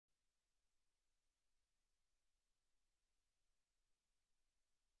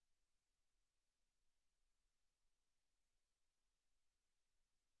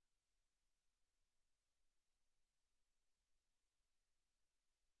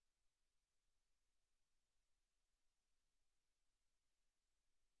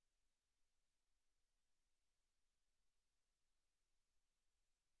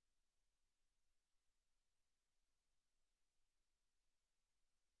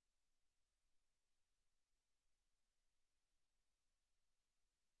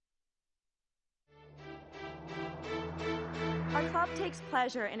club takes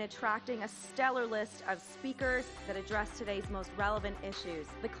pleasure in attracting a stellar list of speakers that address today's most relevant issues.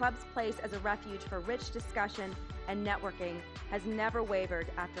 The club's place as a refuge for rich discussion and networking has never wavered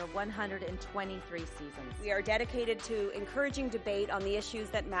after 123 seasons. We are dedicated to encouraging debate on the issues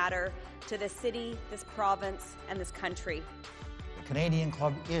that matter to this city, this province, and this country. The Canadian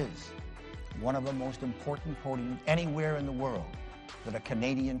Club is one of the most important podiums anywhere in the world that a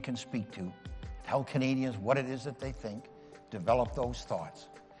Canadian can speak to, tell Canadians what it is that they think, develop those thoughts.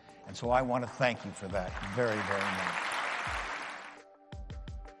 And so I want to thank you for that very, very much.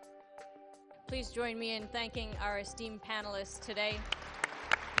 Please join me in thanking our esteemed panelists today.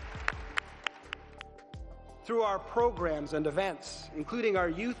 Through our programs and events, including our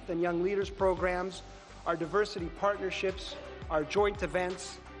youth and young leaders programs, our diversity partnerships, our joint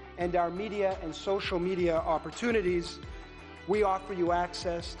events, and our media and social media opportunities, we offer you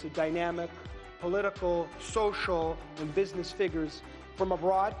access to dynamic political, social, and business figures from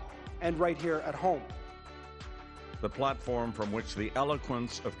abroad and right here at home. The platform from which the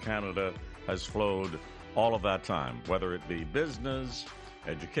eloquence of Canada has flowed all of that time, whether it be business,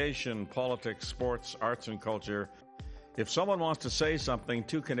 education, politics, sports, arts, and culture. If someone wants to say something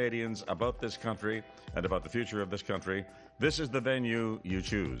to Canadians about this country and about the future of this country, this is the venue you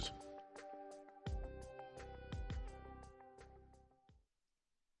choose.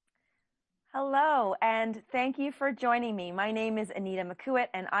 Hello, and thank you for joining me. My name is Anita McCuitt,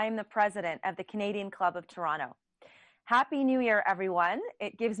 and I am the president of the Canadian Club of Toronto. Happy New Year, everyone.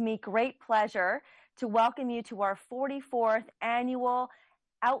 It gives me great pleasure to welcome you to our 44th annual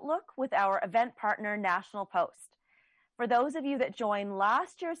Outlook with our event partner, National Post. For those of you that joined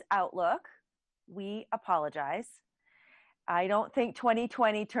last year's Outlook, we apologize. I don't think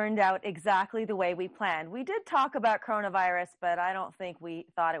 2020 turned out exactly the way we planned. We did talk about coronavirus, but I don't think we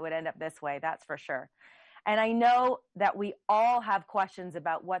thought it would end up this way, that's for sure. And I know that we all have questions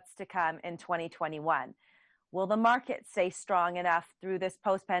about what's to come in 2021. Will the market stay strong enough through this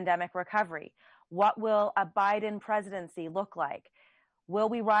post-pandemic recovery? What will a Biden presidency look like? Will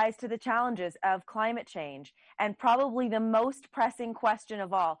we rise to the challenges of climate change? And probably the most pressing question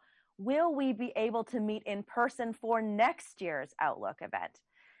of all, will we be able to meet in person for next year's Outlook event?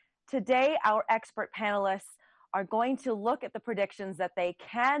 Today, our expert panelists are going to look at the predictions that they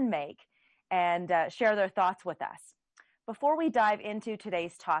can make and share their thoughts with us. Before we dive into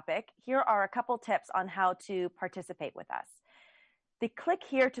today's topic, here are a couple tips on how to participate with us. The click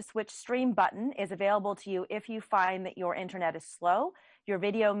here to switch stream button is available to you if you find that your internet is slow. Your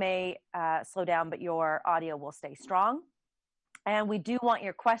video may slow down, but your audio will stay strong. And we do want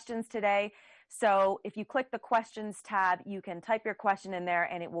your questions today. So if you click the questions tab, you can type your question in there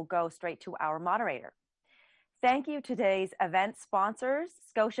and it will go straight to our moderator. Thank you to today's event sponsors,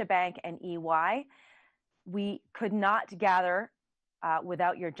 Scotiabank and EY. We could not gather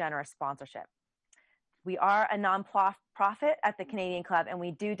without your generous sponsorship. We are a nonprofit at the Canadian Club, and we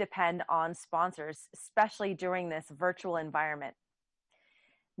do depend on sponsors, especially during this virtual environment.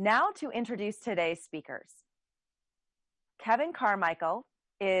 Now to introduce today's speakers. Kevin Carmichael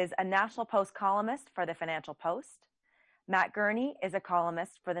is a National Post columnist for the Financial Post. Matt Gurney is a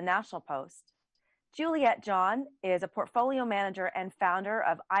columnist for the National Post. Juliette John is a portfolio manager and founder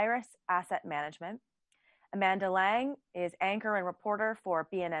of Iris Asset Management. Amanda Lang is anchor and reporter for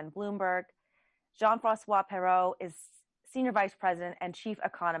BNN Bloomberg. Jean-François Perrault is senior vice president and chief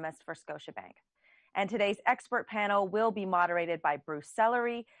economist for Scotiabank. And today's expert panel will be moderated by Bruce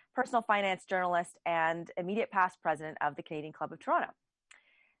Sellery, personal finance journalist and immediate past president of the Canadian Club of Toronto.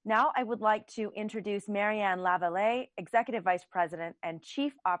 Now I would like to introduce Marianne Lavallee, executive vice president and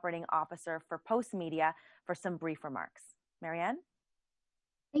chief operating officer for Post Media, for some brief remarks. Marianne?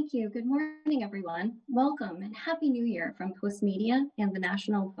 Thank you. Good morning, everyone. Welcome and Happy New Year from Post Media and the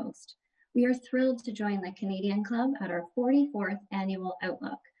National Post. We are thrilled to join the Canadian Club at our 44th annual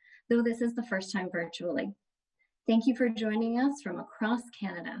Outlook, though this is the first time virtually. Thank you for joining us from across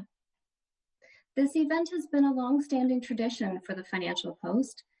Canada. This event has been a long-standing tradition for the Financial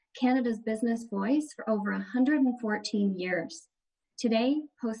Post, Canada's business voice for over 114 years. Today,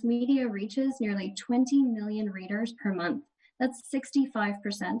 Post Media reaches nearly 20 million readers per month. That's 65%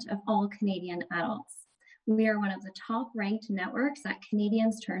 of all Canadian adults. We are one of the top-ranked networks that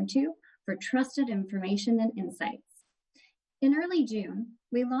Canadians turn to for trusted information and insights. In early June,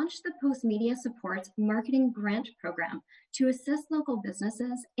 we launched the Post Media Supports Marketing Grant Program to assist local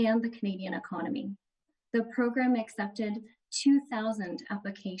businesses and the Canadian economy. The program accepted 2,000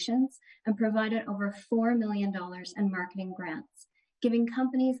 applications and provided over $4 million in marketing grants, giving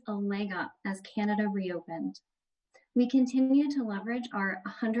companies a leg up as Canada reopened. We continue to leverage our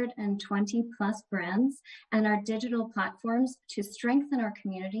 120 plus brands and our digital platforms to strengthen our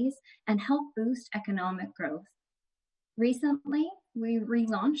communities and help boost economic growth. Recently, we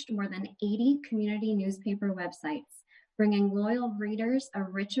relaunched more than 80 community newspaper websites, bringing loyal readers a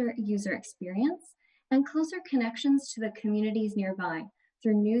richer user experience and closer connections to the communities nearby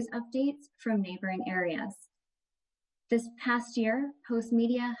through news updates from neighboring areas. This past year, Post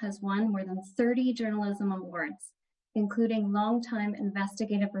Media has won more than 30 journalism awards, including longtime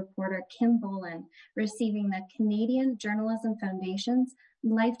investigative reporter Kim Boland receiving the Canadian Journalism Foundation's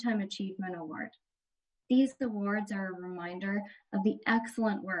Lifetime Achievement Award. These awards are a reminder of the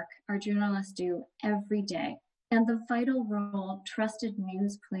excellent work our journalists do every day and the vital role trusted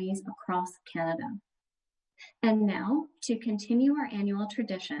news plays across Canada. And now, to continue our annual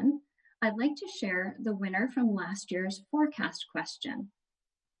tradition, I'd like to share the winner from last year's forecast question.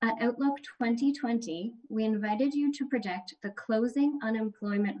 At Outlook 2020, we invited you to predict the closing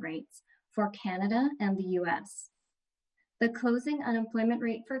unemployment rates for Canada and the US. The closing unemployment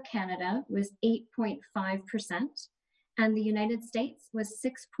rate for Canada was 8.5%, and the United States was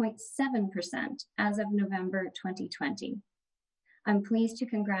 6.7% as of November 2020. I'm pleased to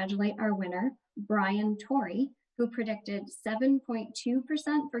congratulate our winner, Brian Torrey, who predicted 7.2%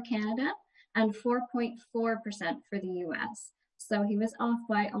 for Canada and 4.4% for the US. So he was off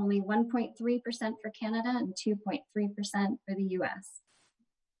by only 1.3% for Canada and 2.3% for the US.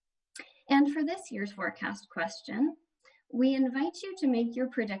 And for this year's forecast question, we invite you to make your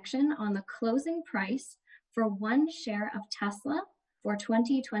prediction on the closing price for one share of Tesla for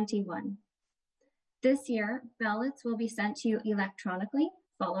 2021. This year, ballots will be sent to you electronically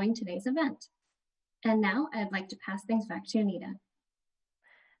following today's event. And now I'd like to pass things back to Anita.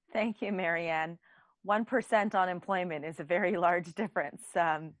 Thank you, Marianne. 1% unemployment is a very large difference,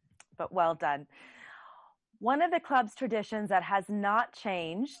 but well done. One of the club's traditions that has not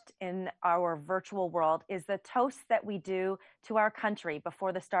changed in our virtual world is the toast that we do to our country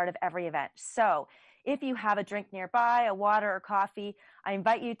before the start of every event. So if you have a drink nearby, a water or coffee, I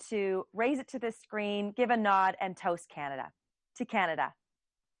invite you to raise it to the screen, give a nod, and toast Canada. To Canada.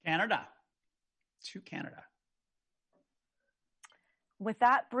 Canada. To Canada. With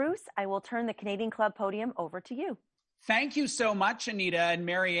that, Bruce, I will turn the Canadian Club podium over to you. Thank you so much, Anita and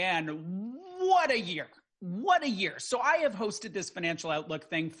Marianne. What a year. What a year. So I have hosted this Financial Outlook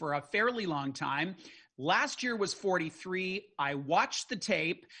thing for a fairly long time. Last year was 43. I watched the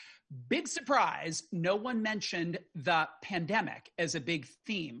tape. Big surprise, no one mentioned the pandemic as a big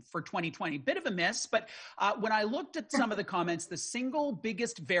theme for 2020. Bit of a miss, but when I looked at some of the comments, the single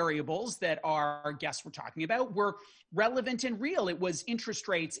biggest variables that our guests were talking about were relevant and real. It was interest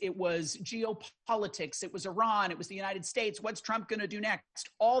rates, it was geopolitics, it was Iran, it was the United States. What's Trump going to do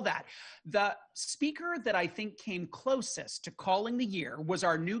next? All that. The speaker that I think came closest to calling the year was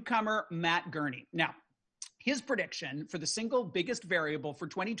our newcomer, Matt Gurney. Now, his prediction for the single biggest variable for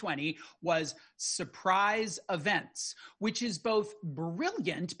 2020 was surprise events, which is both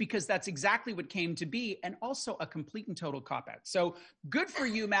brilliant because that's exactly what came to be and also a complete and total cop-out. So good for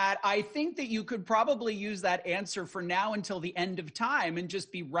you, Matt. I think that you could probably use that answer for now until the end of time and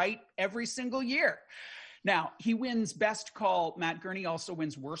just be right every single year. Now, he wins best call. Matt Gurney also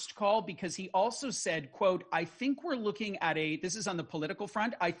wins worst call because he also said, quote, I think we're looking at this is on the political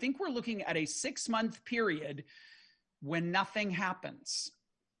front, I think we're looking at a 6-month period when nothing happens.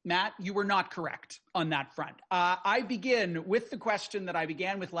 Matt, you were not correct on that front. I begin with the question that I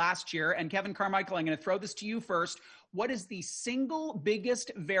began with last year, and Kevin Carmichael, I'm going to throw this to you first. What is the single biggest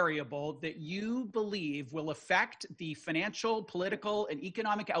variable that you believe will affect the financial, political, and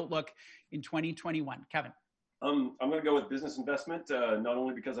economic outlook in 2021? Kevin. I'm going to go with business investment, not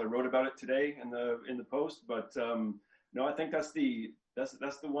only because I wrote about it today in the post, but no, I think that's the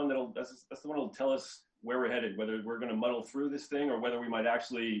one that'll tell us where we're headed, whether we're going to muddle through this thing or whether we might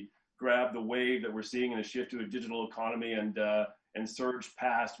actually grab the wave that we're seeing in a shift to a digital economy and surge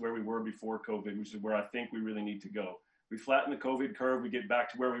past where we were before COVID, which is where I think we really need to go. We flatten the COVID curve, we get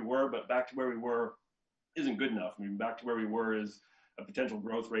back to where we were, but back to where we were isn't good enough. I mean, back to where we were is a potential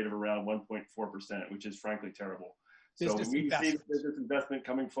growth rate of around 1.4%, which is frankly terrible. So we need to see business investment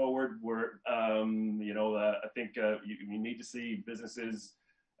coming forward. I think you need to see businesses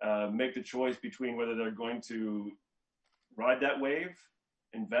make the choice between whether they're going to ride that wave,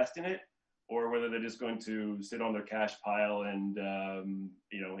 invest in it, or whether they're just going to sit on their cash pile and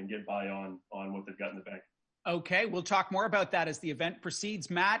get by on what they've got in the bank. Okay, we'll talk more about that as the event proceeds.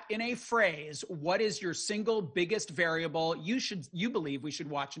 Matt, in a phrase, what is your single biggest variable you believe we should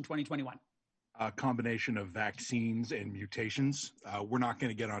watch in 2021? a combination of vaccines and mutations. We're not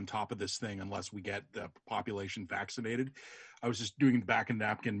going to get on top of this thing unless we get the population vaccinated. I was just doing back and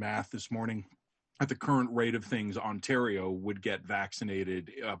napkin math this morning. At the current rate of things, Ontario would get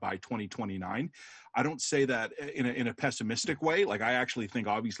vaccinated by 2029. I don't say that in a pessimistic way. Like, I actually think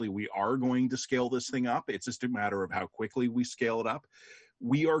obviously we are going to scale this thing up. It's just a matter of how quickly we scale it up.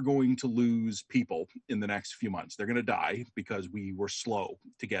 We are going to lose people in the next few months. They're going to die because we were slow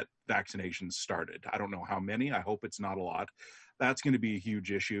to get vaccinations started. I don't know how many. I hope it's not a lot. That's going to be a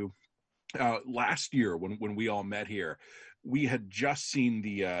huge issue. Last year, when we all met here, we had just seen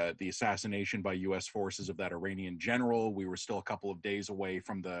the assassination by U.S. forces of that Iranian general. We were still a couple of days away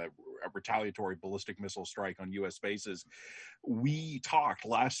from the retaliatory ballistic missile strike on U.S. bases. We talked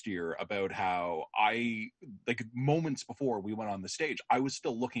last year about how moments before we went on the stage, I was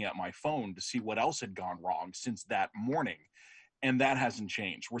still looking at my phone to see what else had gone wrong since that morning. And that hasn't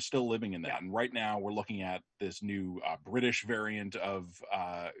changed. We're still living in that. And right now we're looking at this new British variant of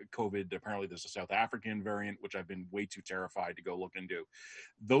COVID. Apparently there's a South African variant, which I've been way too terrified to go look into.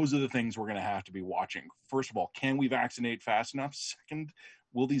 Those are the things we're going to have to be watching. First of all, can we vaccinate fast enough? Second,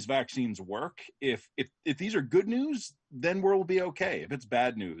 will these vaccines work? If these are good news, then we'll be okay. If it's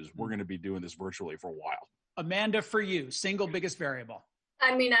bad news, we're going to be doing this virtually for a while. Amanda, for you, single biggest variable.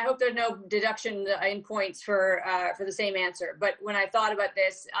 I mean, I hope there's no deduction in points for the same answer. But when I thought about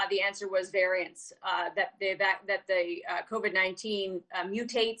this, the answer was variants. That the COVID-19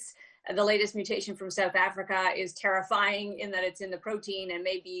 mutates. The latest mutation from South Africa is terrifying in that it's in the protein and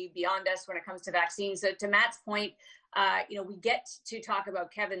maybe beyond us when it comes to vaccines. So to Matt's point, we get to talk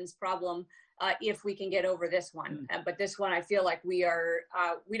about Kevin's problem if we can get over this one. But this one, I feel like we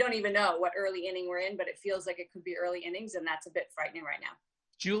don't even know what early inning we're in, but it feels like it could be early innings, and that's a bit frightening right now.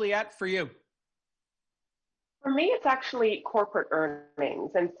 Juliette, for you. For me, it's actually corporate earnings.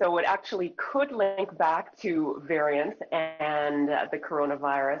 And so it actually could link back to variants and the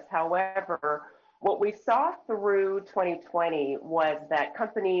coronavirus. However, what we saw through 2020 was that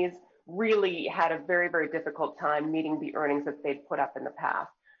companies really had a very, very difficult time meeting the earnings that they'd put up in the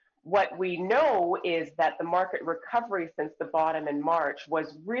past. What we know is that the market recovery since the bottom in March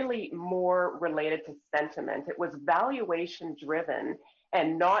was really more related to sentiment. It was valuation driven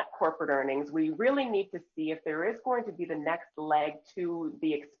and not corporate earnings. We really need to see if there is going to be the next leg to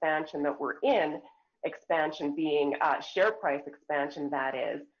the expansion that we're in, expansion being share price expansion, that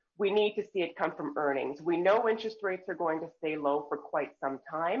is. We need to see it come from earnings. We know interest rates are going to stay low for quite some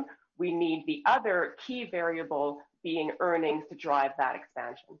time. We need the other key variable being earnings to drive that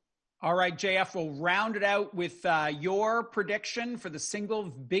expansion. All right, JF, we'll round it out with your prediction for the single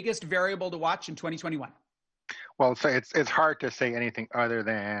biggest variable to watch in 2021. Well, so it's hard to say anything other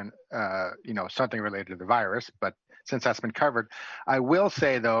than, something related to the virus, but since that's been covered, I will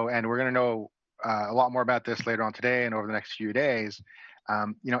say though, and we're going to know a lot more about this later on today and over the next few days,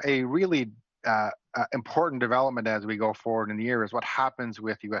 a really important development as we go forward in the year is what happens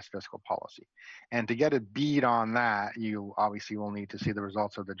with U.S. fiscal policy. And to get a bead on that, you obviously will need to see the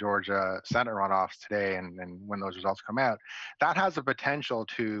results of the Georgia Senate runoffs today and when those results come out. That has the potential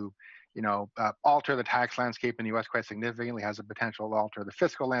to alter the tax landscape in the U.S. quite significantly, has a potential to alter the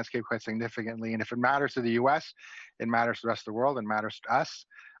fiscal landscape quite significantly. And if it matters to the U.S., it matters to the rest of the world, and matters to us.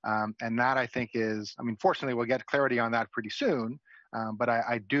 And that, I think, fortunately, we'll get clarity on that pretty soon. But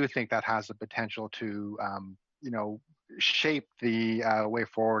I do think that has the potential to, shape the way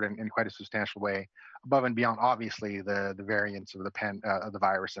forward in quite a substantial way, above and beyond, obviously, the variants of the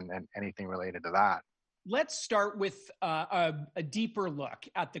virus and anything related to that. Let's start with a deeper look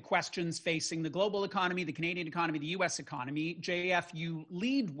at the questions facing the global economy, the Canadian economy, the U.S. economy. JF, you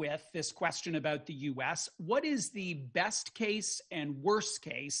lead with this question about the U.S. What is the best case and worst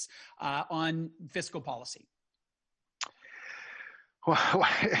case on fiscal policy? Well,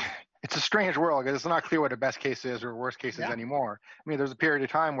 it's a strange world because it's not clear what a best case is or worst case is anymore. I mean, there's a period of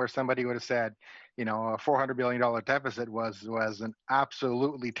time where somebody would have said, a $400 billion deficit was an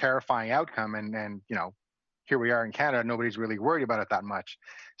absolutely terrifying outcome. And here we are in Canada, nobody's really worried about it that much.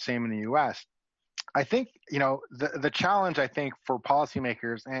 Same in the US. I think, the challenge, I think, for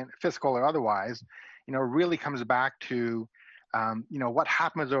policymakers and fiscal or otherwise, really comes back to, what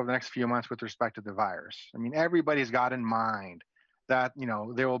happens over the next few months with respect to the virus. I mean, everybody's got in mind that,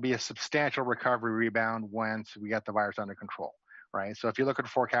 there will be a substantial recovery rebound once we get the virus under control, right? So if you look at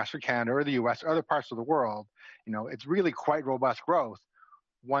forecasts for Canada or the US or other parts of the world, it's really quite robust growth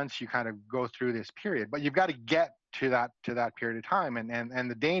once you kind of go through this period. But you've got to get to that period of time.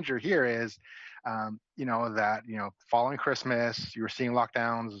 And the danger here is, following Christmas, you're seeing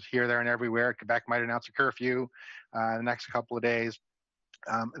lockdowns here, there, and everywhere. Quebec might announce a curfew the next couple of days.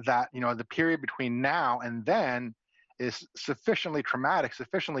 that, the period between now and then is sufficiently traumatic,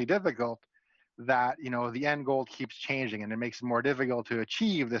 sufficiently difficult that, the end goal keeps changing, and it makes it more difficult to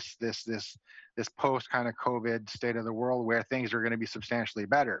achieve this post kind of COVID state of the world where things are going to be substantially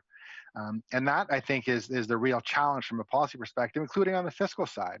better. And that, I think, is the real challenge from a policy perspective, including on the fiscal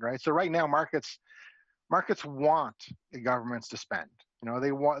side, right? So right now, markets want the governments to spend.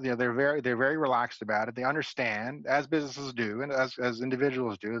 They want. They're very relaxed about it. They understand, as businesses do, and as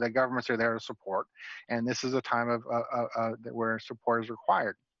individuals do, that governments are there to support, and this is a time of where support is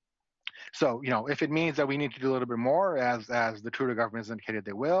required. So, if it means that we need to do a little bit more, as the Trudeau government has indicated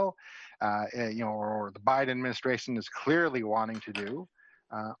they will, or the Biden administration is clearly wanting to do,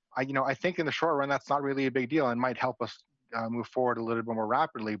 I think in the short run that's not really a big deal and might help us move forward a little bit more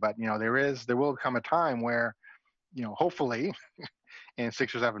rapidly. But there will come a time where, hopefully, in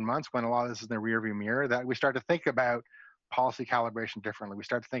 6 or 7 months, when a lot of this is in the rearview mirror, that we start to think about policy calibration differently. We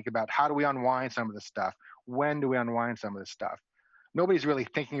start to think about, how do we unwind some of this stuff? When do we unwind some of this stuff? Nobody's really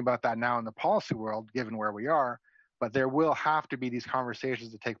thinking about that now in the policy world, given where we are, but there will have to be these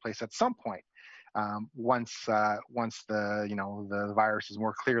conversations that take place at some point once the virus is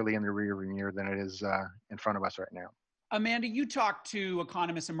more clearly in the rearview mirror than it is in front of us right now. Amanda, you talk to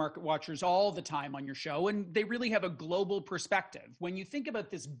economists and market watchers all the time on your show, and they really have a global perspective. When you think about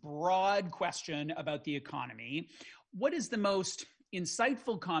this broad question about the economy, what is the most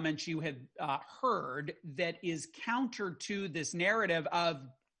insightful comment you have heard that is counter to this narrative of,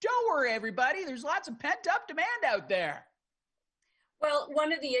 don't worry, everybody, there's lots of pent-up demand out there? Well,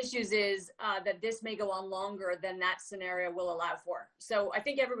 one of the issues is that this may go on longer than that scenario will allow for. So I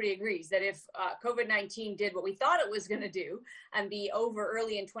think everybody agrees that if COVID-19 did what we thought it was going to do and be over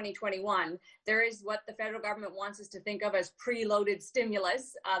early in 2021, there is what the federal government wants us to think of as preloaded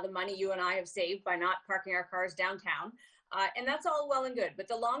stimulus, the money you and I have saved by not parking our cars downtown. And that's all well and good. But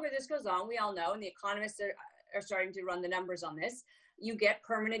the longer this goes on, we all know, and the economists are starting to run the numbers on this, you get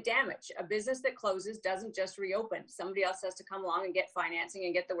permanent damage. A business that closes doesn't just reopen. Somebody else has to come along and get financing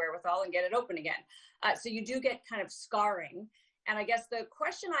and get the wherewithal and get it open again. So you do get kind of scarring. And I guess the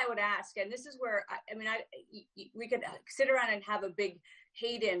question I would ask, and this is where, we could sit around and have a big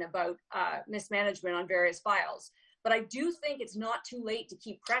hate-in about mismanagement on various files. But I do think it's not too late to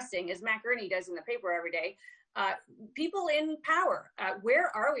keep pressing, as Matt Gurney does in the paper every day, people in power.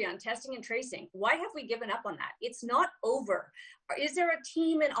 Where are we on testing and tracing? Why have we given up on that? It's not over. Is there a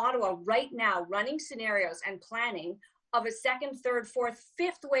team in Ottawa right now running scenarios and planning of a second, third, fourth,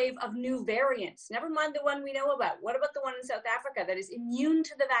 fifth wave of new variants? Never mind the one we know about. What about the one in South Africa that is immune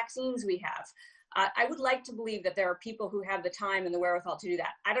to the vaccines we have? I would like to believe that there are people who have the time and the wherewithal to do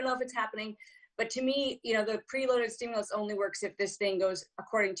that. I don't know if it's happening. But to me, the preloaded stimulus only works if this thing goes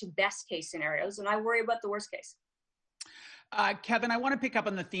according to best case scenarios, and I worry about the worst case. Kevin, I want to pick up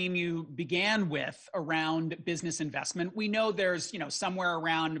on the theme you began with around business investment. We know there's, somewhere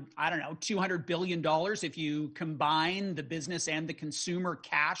around, $200 billion if you combine the business and the consumer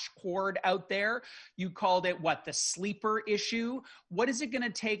cash hoard out there. You called it the sleeper issue. What is it going to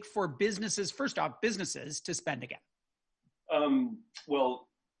take for businesses, first off, to spend again? Well,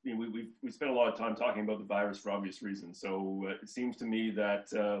 we spent a lot of time talking about the virus for obvious reasons. So it seems to me that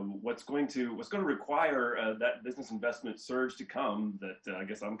what's going to require that business investment surge to come, that I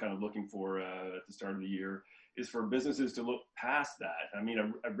guess I'm kind of looking for at the start of the year, is for businesses to look past that.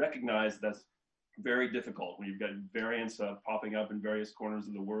 I recognize that's very difficult when you've got variants popping up in various corners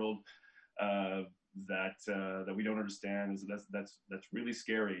of the world that we don't understand. That's really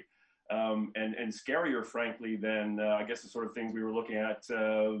scary. And scarier, frankly, than I guess the sort of things we were looking at,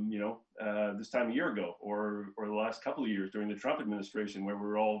 this time a year ago, or the last couple of years during the Trump administration, where we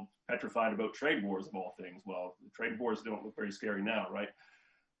were all petrified about trade wars of all things. Well, the trade wars don't look very scary now, right?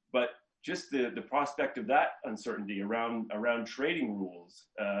 But just the prospect of that uncertainty around trading rules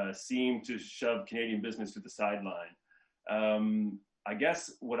seemed to shove Canadian business to the sideline. I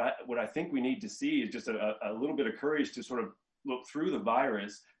guess what I think we need to see is just a little bit of courage to sort of look through the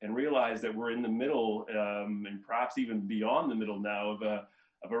virus and realize that we're in the middle, and perhaps even beyond the middle now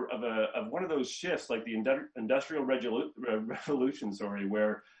of one of those shifts, like the industrial revolution,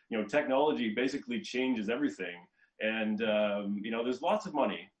 where technology basically changes everything, and there's lots of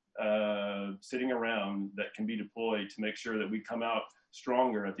money sitting around that can be deployed to make sure that we come out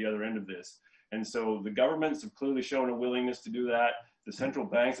stronger at the other end of this. And so the governments have clearly shown a willingness to do that. The central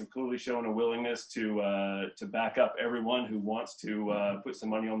banks have clearly shown a willingness to back up everyone who wants to put some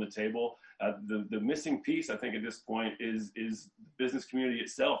money on the table. The missing piece, I think, at this point is the business community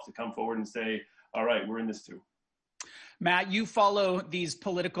itself to come forward and say, all right, we're in this too. Matt, you follow these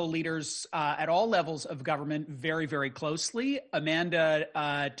political leaders at all levels of government very, very closely.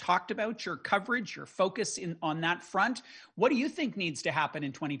 Amanda talked about your coverage, your focus on that front. What do you think needs to happen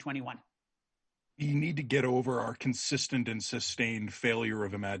in 2021? You need to get over our consistent and sustained failure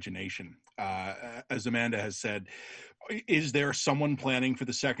of imagination. As Amanda has said, is there someone planning for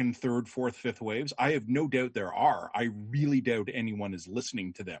the second, third, fourth, fifth waves? I have no doubt there are. I really doubt anyone is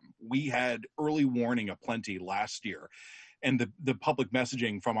listening to them. We had early warning aplenty last year. And the public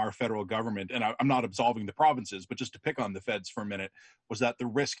messaging from our federal government, and I'm not absolving the provinces, but just to pick on the feds for a minute, was that the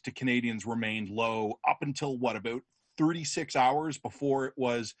risk to Canadians remained low up until about 36 hours before it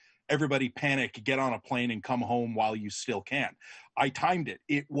was everybody panic, get on a plane and come home while you still can. I timed it.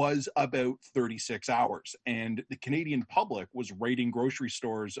 It was about 36 hours. And the Canadian public was raiding grocery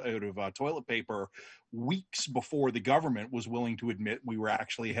stores out of toilet paper weeks before the government was willing to admit we were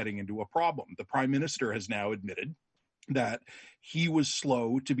actually heading into a problem. The Prime Minister has now admitted that he was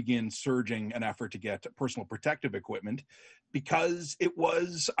slow to begin surging an effort to get personal protective equipment because it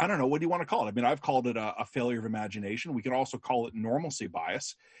was, I don't know, what do you want to call it? I mean, I've called it a failure of imagination. We could also call it normalcy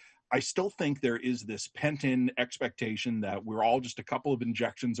bias. I still think there is this pent-in expectation that we're all just a couple of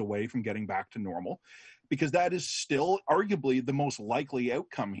injections away from getting back to normal, because that is still arguably the most likely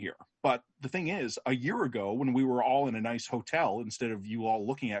outcome here. But the thing is, a year ago, when we were all in a nice hotel, instead of you all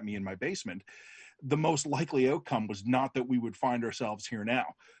looking at me in my basement, the most likely outcome was not that we would find ourselves here now.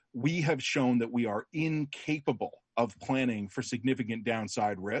 We have shown that we are incapable of planning for significant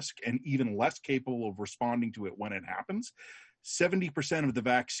downside risk and even less capable of responding to it when it happens. 70% of the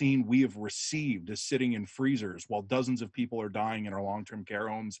vaccine we have received is sitting in freezers while dozens of people are dying in our long-term care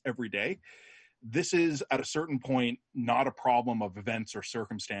homes every day. This is, at a certain point, not a problem of events or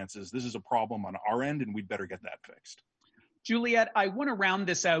circumstances. This is a problem on our end, and we'd better get that fixed. Juliette, I want to round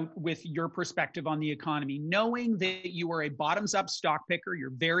this out with your perspective on the economy. Knowing that you are a bottoms-up stock picker,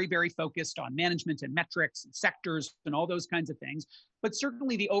 you're very, very focused on management and metrics and sectors and all those kinds of things, but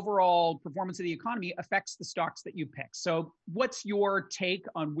certainly the overall performance of the economy affects the stocks that you pick. So what's your take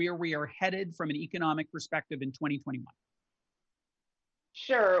on where we are headed from an economic perspective in 2021?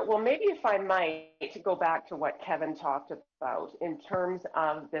 Sure. Well, maybe if I might, to go back to what Kevin talked about in terms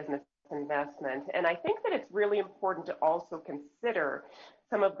of business investment. And I think that it's really important to also consider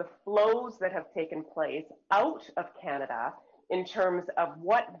some of the flows that have taken place out of Canada in terms of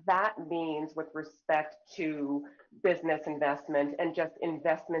what that means with respect to business investment and just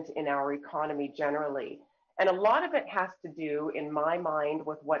investment in our economy generally. And a lot of it has to do, in my mind,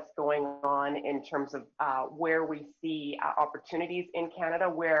 with what's going on in terms of where we see opportunities in Canada,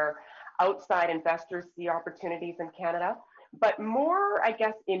 where outside investors see opportunities in Canada. But more, I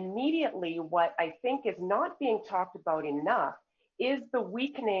guess, immediately, what I think is not being talked about enough is the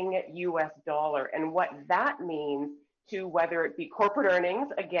weakening US dollar and what that means to whether it be corporate earnings,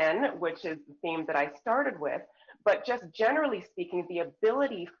 again, which is the theme that I started with, but just generally speaking, the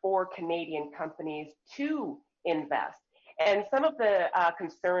ability for Canadian companies to invest. And some of the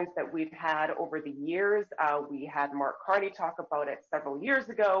concerns that we've had over the years, we had Mark Carney talk about it several years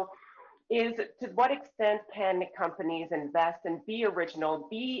ago, is to what extent can companies invest and be original,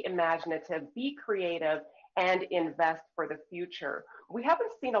 be imaginative, be creative, and invest for the future. We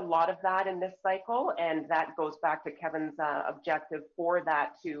haven't seen a lot of that in this cycle, and that goes back to Kevin's objective for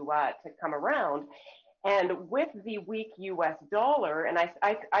that to come around. And with the weak U.S. dollar, and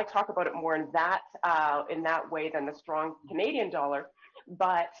I talk about it more in that way than the strong Canadian dollar,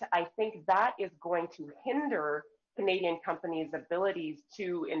 but I think that is going to hinder Canadian companies' abilities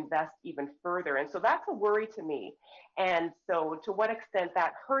to invest even further. And so that's a worry to me. And so to what extent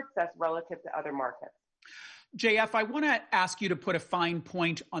that hurts us relative to other markets. JF, I want to ask you to put a fine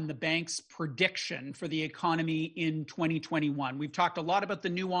point on the bank's prediction for the economy in 2021. We've talked a lot about the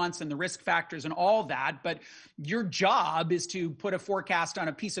nuance and the risk factors and all that, but your job is to put a forecast on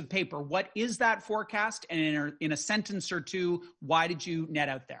a piece of paper. What is that forecast? And in a sentence or two, why did you net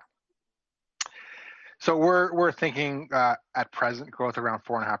out there? So we're thinking at present growth around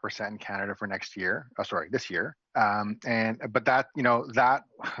 4.5% in Canada for next year. This year. But that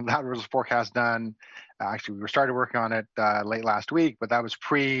was forecast done. Actually, we started working on it late last week, but that was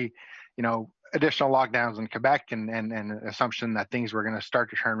pre, additional lockdowns in Quebec and an assumption that things were going to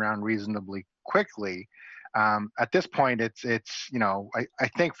start to turn around reasonably quickly. At this point, it's I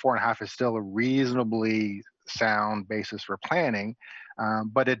think 4.5 is still a reasonably sound basis for planning,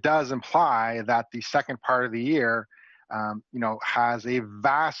 but it does imply that the second part of the year, has a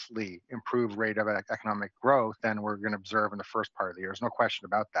vastly improved rate of economic growth than we're going to observe in the first part of the year. There's no question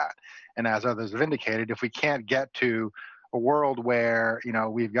about that. And as others have indicated, if we can't get to a world where,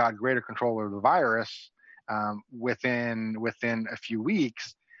 we've got greater control over the virus, within a few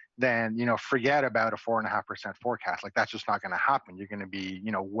weeks, then, forget about a 4.5% forecast. Like, that's just not going to happen. You're going to be,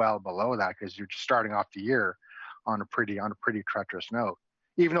 well below that because you're just starting off the year on a pretty treacherous note.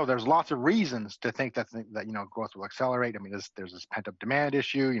 Even though there's lots of reasons to think that growth will accelerate. I mean, there's this pent up demand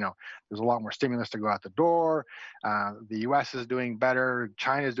issue. There's a lot more stimulus to go out the door. The U.S. is doing better.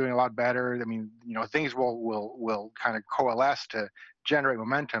 China is doing a lot better. I mean, things will kind of coalesce to generate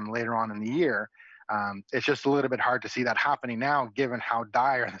momentum later on in the year. It's just a little bit hard to see that happening now, given how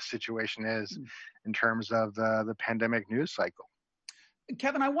dire the situation is in terms of the pandemic news cycle.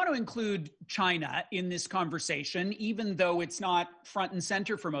 Kevin, I want to include China in this conversation, even though it's not front and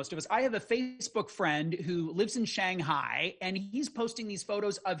center for most of us. I have a Facebook friend who lives in Shanghai, and he's posting these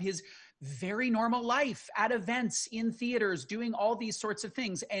photos of his very normal life at events, in theaters, doing all these sorts of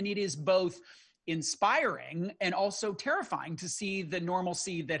things. And it is both inspiring and also terrifying to see the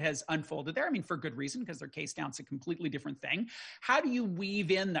normalcy that has unfolded there. I mean, for good reason, because their case count's a completely different thing. How do you weave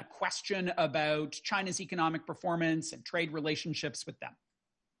in the question about China's economic performance and trade relationships with them?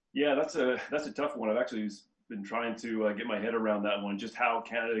 Yeah, that's a tough one. I've actually been trying to get my head around that one, just how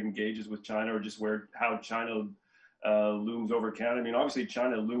Canada engages with China, or just how China looms over Canada. I mean, obviously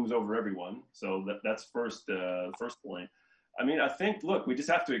China looms over everyone, so that's first point. I mean, I think, look, we just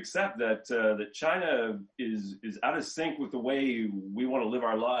have to accept that that China is out of sync with the way we want to live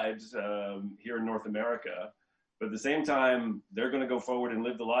our lives here in North America. But at the same time, they're going to go forward and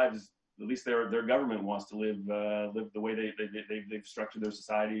live the lives, at least their government wants to live the way they've structured their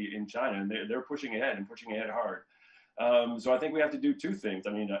society in China, and they're pushing ahead hard. So I think we have to do two things.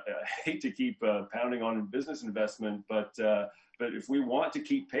 I mean, I hate to keep pounding on business investment, but if we want to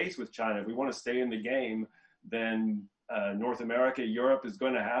keep pace with China, if we want to stay in the game, then North America, Europe is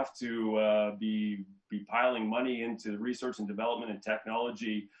going to have to be piling money into research and development and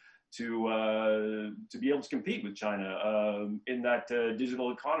technology to be able to compete with China in that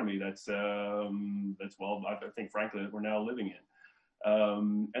digital economy that's I think frankly that we're now living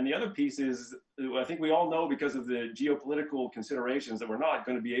in. And the other piece is, I think we all know, because of the geopolitical considerations, that we're not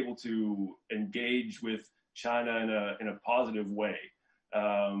going to be able to engage with China in a positive way.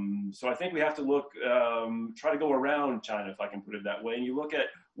 So I think we have to try to go around China, if I can put it that way. And you look at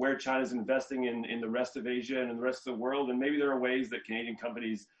where China's investing in the rest of Asia and in the rest of the world, and maybe there are ways that Canadian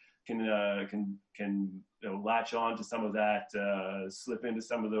companies can latch on to some of that, slip into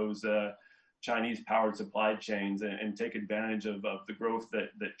some of those Chinese powered supply chains and take advantage of the growth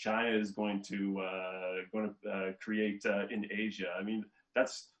that China is going to create in Asia. I mean,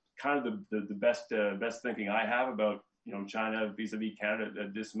 that's kind of the best thinking I have about China vis-a-vis Canada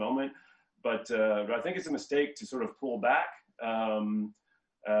at this moment, but I think it's a mistake to sort of pull back.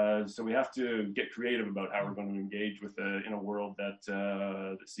 So we have to get creative about how we're going to engage with in a world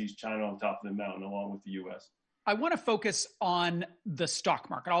that sees China on top of the mountain along with the U.S. I want to focus on the stock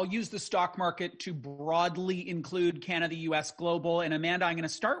market. I'll use the stock market to broadly include Canada, US, global. And Amanda, I'm going to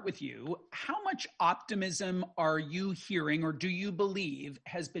start with you. How much optimism are you hearing, or do you believe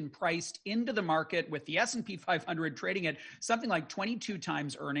has been priced into the market with the S&P 500 trading at something like 22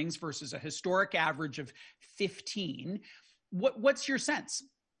 times earnings versus a historic average of 15? What's your sense?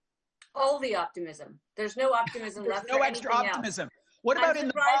 All the optimism. There's no optimism left. There's no extra optimism. What about in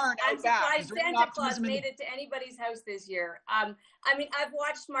the barn out back? I'm surprised Santa Claus made it to anybody's house this year. I mean, I've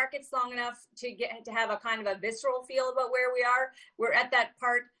watched markets long enough to have a kind of a visceral feel about where we are. We're at that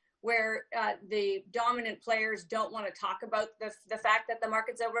part where the dominant players don't want to talk about the fact that the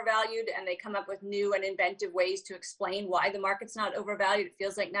market's overvalued, and they come up with new and inventive ways to explain why the market's not overvalued. It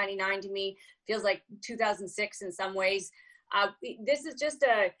feels like 99 to me, feels like 2006 in some ways. This is just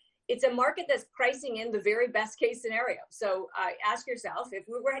it's a market that's pricing in the very best case scenario. So ask yourself, if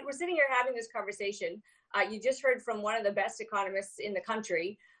we're sitting here having this conversation, you just heard from one of the best economists in the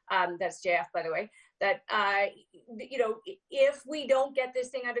country, that's JF, by the way, that, if we don't get this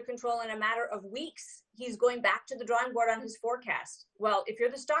thing under control in a matter of weeks, he's going back to the drawing board on his forecast. Well, if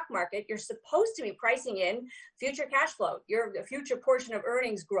you're the stock market, you're supposed to be pricing in future cash flow, the future portion of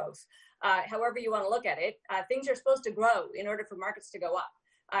earnings growth, however you want to look at it. Things are supposed to grow in order for markets to go up.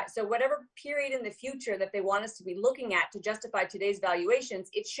 So whatever period in the future that they want us to be looking at to justify today's valuations,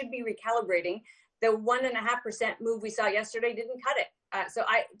 it should be recalibrating. The 1.5% move we saw yesterday didn't cut it. So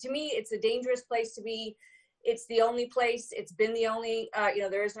to me, it's a dangerous place to be. It's the only place. It's been the only,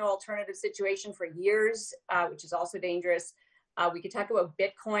 there is no alternative situation for years, which is also dangerous. We could talk about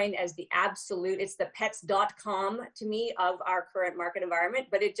Bitcoin as the absolute, it's the pets.com to me of our current market environment.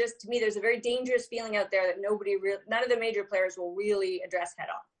 But it just, to me, there's a very dangerous feeling out there that none of the major players will really address head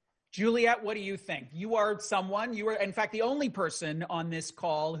on. Juliette, what do you think? You are in fact, the only person on this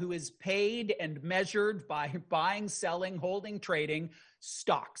call who is paid and measured by buying, selling, holding, trading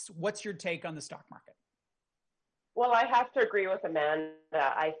stocks. What's your take on the stock market? Well, I have to agree with Amanda.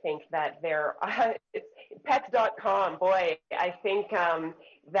 I think that it's pets.com, boy, I think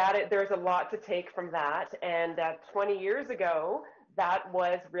there's a lot to take from that. And 20 years ago, that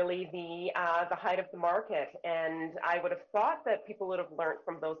was really the height of the market. And I would have thought that people would have learned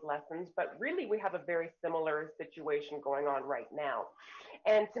from those lessons, but really we have a very similar situation going on right now.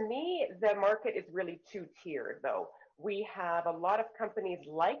 And to me, the market is really two-tiered though. We have a lot of companies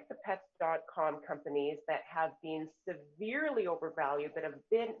like the pets.com companies that have been severely overvalued, that have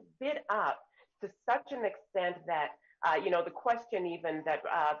been bid up to such an extent that the question even that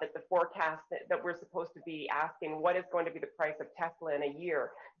the forecast that we're supposed to be asking, what is going to be the price of Tesla in a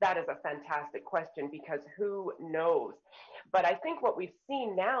year? That is a fantastic question because who knows? But I think what we've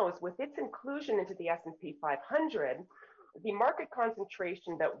seen now is with its inclusion into the S&P 500, the market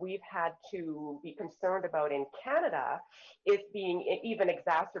concentration that we've had to be concerned about in Canada is being even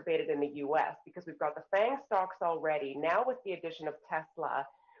exacerbated in the US because we've got the FANG stocks already. Now with the addition of Tesla,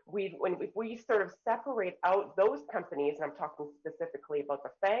 if we sort of separate out those companies, and I'm talking specifically about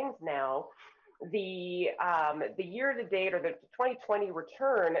the FANGs now, the year to date or the 2020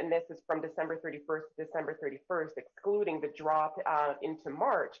 return, and this is from December 31st to December 31st, excluding the drop into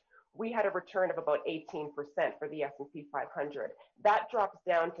March, we had a return of about 18% for the S&P 500. That drops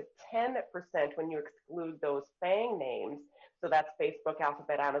down to 10% when you exclude those FANG names. So that's Facebook,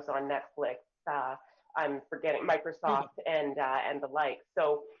 Alphabet, Amazon, Netflix, I'm forgetting Microsoft and the like.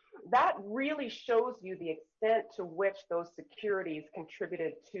 So that really shows you the extent to which those securities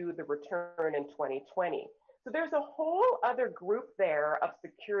contributed to the return in 2020. So there's a whole other group there of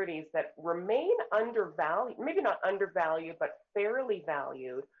securities that remain undervalued, maybe not undervalued, but fairly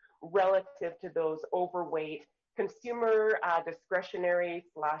valued relative to those overweight consumer discretionary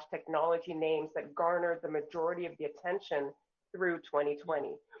 / technology names that garnered the majority of the attention through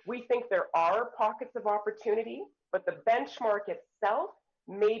 2020. We think there are pockets of opportunity, but the benchmark itself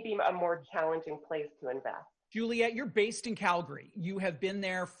may be a more challenging place to invest. Juliette, you're based in Calgary. You have been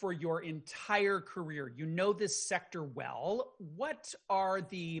there for your entire career. You know this sector well. What are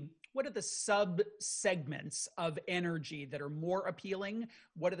the sub-segments of energy that are more appealing?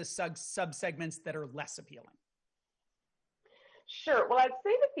 What are the sub-segments that are less appealing? Sure. Well, I'd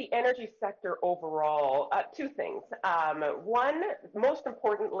say that the energy sector overall, two things. One, most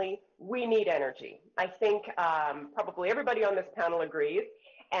importantly, we need energy. I think probably everybody on this panel agrees.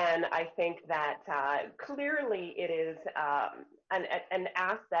 And I think that clearly it is an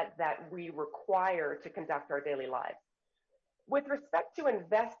asset that we require to conduct our daily lives. With respect to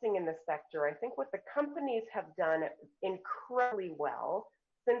investing in the sector, I think what the companies have done incredibly well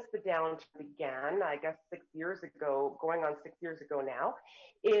since the downturn began, I guess 6 years ago, going on 6 years ago now,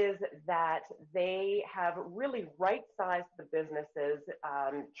 is that they have really right-sized the businesses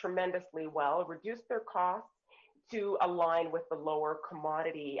tremendously well, reduced their costs to align with the lower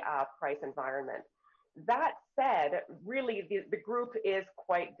commodity price environment. That said, really the group is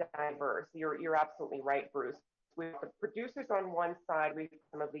quite diverse. You're absolutely right, Bruce. We have the producers on one side, we have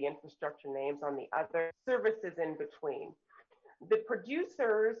some of the infrastructure names on the other, services in between. The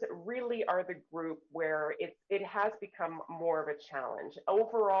producers really are the group where it has become more of a challenge.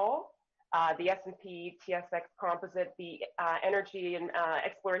 Overall, the S&P TSX Composite, the energy and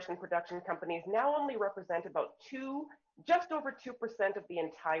exploration production companies now only represent about just over 2% of the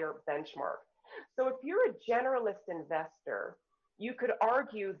entire benchmark. So if you're a generalist investor, you could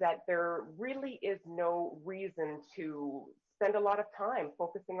argue that there really is no reason to spend a lot of time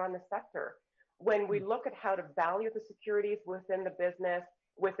focusing on the sector. When we look at how to value the securities within the business,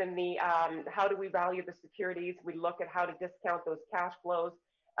 within the how do we value the securities, we look at how to discount those cash flows.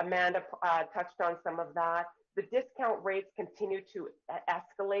 Amanda touched on some of that. The discount rates continue to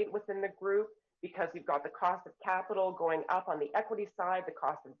escalate within the group because you've got the cost of capital going up on the equity side, the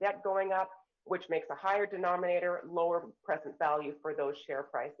cost of debt going up, which makes a higher denominator, lower present value for those share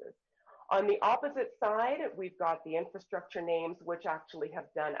prices. On the opposite side, we've got the infrastructure names, which actually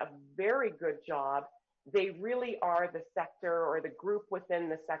have done a very good job. They really are the sector or the group within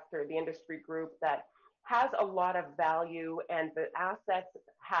the sector, the industry group that has a lot of value, and the assets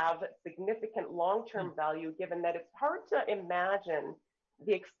have significant long-term value, given that it's hard to imagine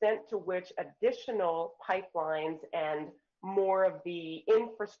the extent to which additional pipelines and more of the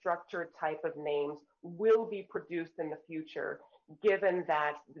infrastructure type of names will be produced in the future, given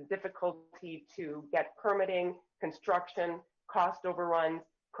that the difficulty to get permitting, construction, cost overruns,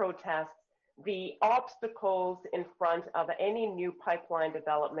 protests, the obstacles in front of any new pipeline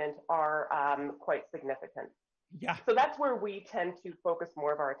development are quite significant. Yeah. So that's where we tend to focus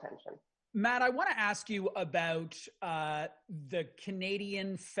more of our attention. Matt, I want to ask you about the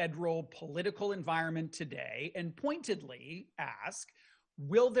Canadian federal political environment today and pointedly ask,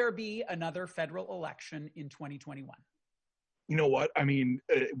 will there be another federal election in 2021? You know what? I mean,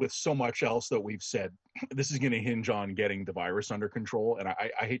 with so much else that we've said, this is going to hinge on getting the virus under control. And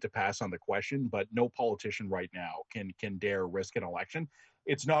I hate to pass on the question, but no politician right now can dare risk an election.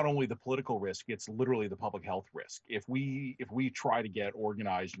 It's not only the political risk, it's literally the public health risk. If we try to get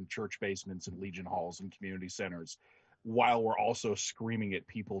organized in church basements and Legion halls and community centers, while we're also screaming at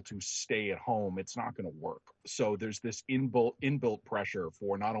people to stay at home, it's not going to work. So there's this inbuilt pressure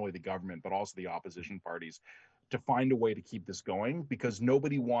for not only the government, but also the opposition parties to find a way to keep this going, because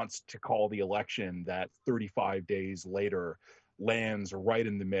nobody wants to call the election that 35 days later lands right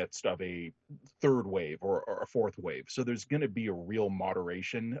in the midst of a third wave or a fourth wave. So there's going to be a real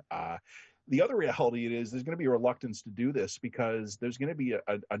moderation. The other reality is there's going to be a reluctance to do this because there's going to be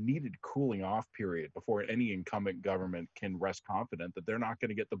a needed cooling off period before any incumbent government can rest confident that they're not going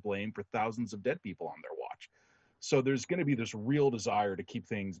to get the blame for thousands of dead people on their watch. So there's going to be this real desire to keep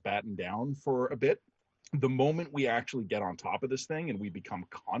things battened down for a bit. The moment we actually get on top of this thing and we become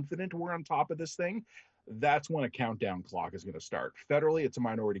confident we're on top of this thing, that's when a countdown clock is going to start. Federally, it's a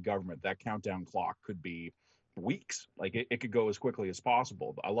minority government. That countdown clock could be weeks. Like it could go as quickly as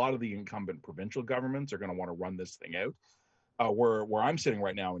possible. A lot of the incumbent provincial governments are going to want to run this thing out. Where I'm sitting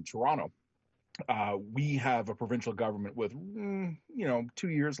right now in Toronto, we have a provincial government with 2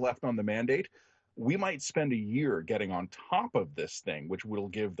 years left on the mandate. We might spend a year getting on top of this thing, which will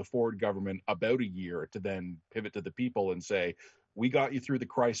give the Ford government about a year to then pivot to the people and say, we got you through the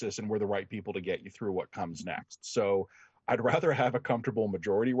crisis and we're the right people to get you through what comes next. So I'd rather have a comfortable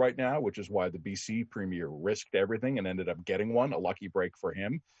majority right now, which is why the BC premier risked everything and ended up getting one, a lucky break for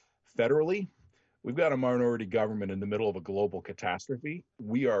him. Federally, we've got a minority government in the middle of a global catastrophe.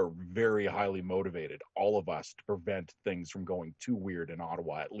 We are very highly motivated, all of us, to prevent things from going too weird in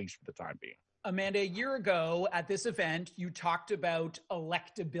Ottawa, at least for the time being. Amanda, a year ago at this event, you talked about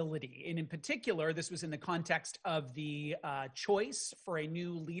electability. And in particular, this was in the context of the choice for a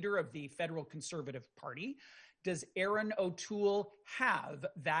new leader of the Federal Conservative Party. Does Erin O'Toole have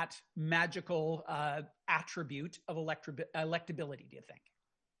that magical attribute of electability, do you think?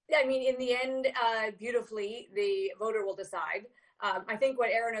 Yeah, I mean, in the end, beautifully, the voter will decide. I think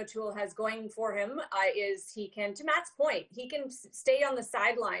what Erin O'Toole has going for him is he can, to Matt's point, he can stay on the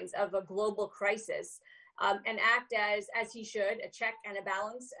sidelines of a global crisis and act as he should, a check and a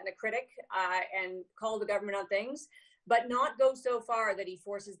balance and a critic and call the government on things, but not go so far that he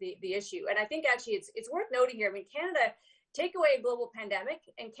forces the issue. And I think actually it's worth noting here, I mean, Canada, take away a global pandemic,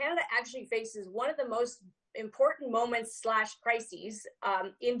 and Canada actually faces one of the most important moments / crises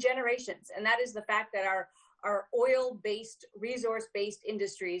in generations. And that is the fact that our oil-based, resource-based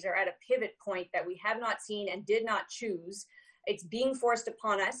industries are at a pivot point that we have not seen and did not choose. It's being forced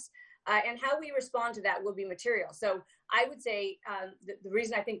upon us, and how we respond to that will be material. So I would say the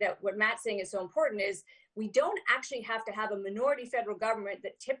reason I think that what Matt's saying is so important is we don't actually have to have a minority federal government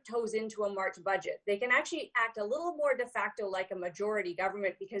that tiptoes into a March budget. They can actually act a little more de facto like a majority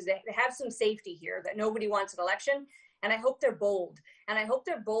government because they have some safety here that nobody wants an election. And I hope they're bold. And I hope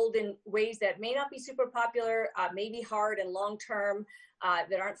they're bold in ways that may not be super popular, may be hard and long-term,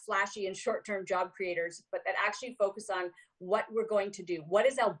 that aren't flashy and short-term job creators, but that actually focus on what we're going to do. What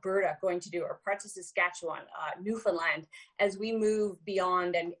is Alberta going to do, or parts of Saskatchewan, Newfoundland, as we move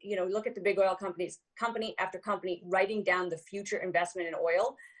beyond and, look at the big oil companies, company after company, writing down the future investment in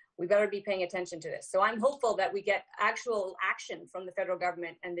oil. We better be paying attention to this. So I'm hopeful that we get actual action from the federal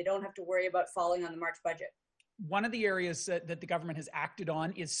government and they don't have to worry about falling on the March budget. One of the areas that the government has acted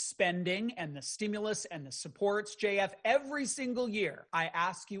on is spending and the stimulus and the supports. JF, every single year I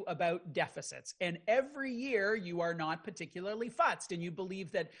ask you about deficits, and every year you are not particularly fussed, and you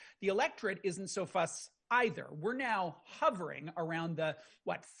believe that the electorate isn't so fussed either. We're now hovering around the,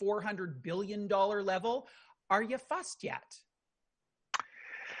 $400 billion level. Are you fussed yet?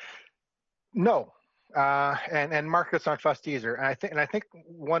 No. And markets aren't fussed either. And I think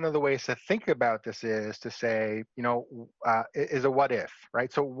one of the ways to think about this is to say, is a what if,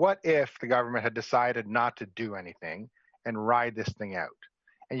 right? So what if the government had decided not to do anything and ride this thing out?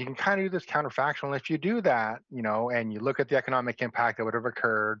 And you can kind of do this counterfactual. And if you do that, and you look at the economic impact that would have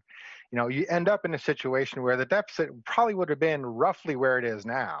occurred, you end up in a situation where the deficit probably would have been roughly where it is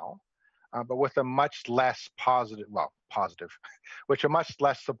now, but with a much less which a much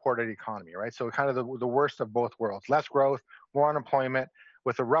less supported economy, right? So kind of the worst of both worlds, less growth, more unemployment,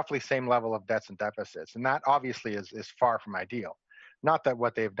 with a roughly same level of debts and deficits. And that obviously is far from ideal. Not that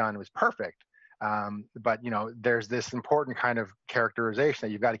what they've done was perfect, but there's this important kind of characterization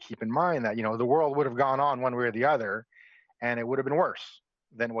that you've got to keep in mind that the world would have gone on one way or the other, and it would have been worse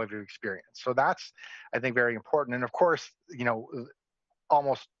than what we've experienced. So that's, I think, very important. And of course,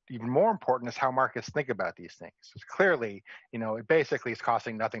 almost even more important is how markets think about these things. Clearly, it basically is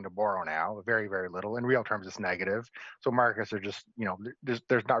costing nothing to borrow now, very, very little. In real terms, it's negative. So markets are just,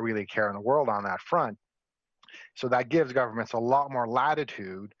 there's not really a care in the world on that front. So that gives governments a lot more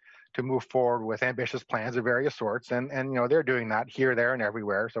latitude to move forward with ambitious plans of various sorts, and they're doing that here, there, and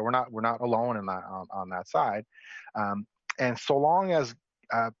everywhere. So we're not alone in that on that side. And so long as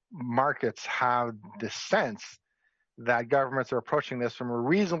markets have this sense that governments are approaching this from a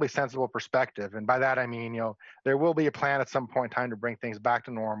reasonably sensible perspective, and by that I mean, there will be a plan at some point in time to bring things back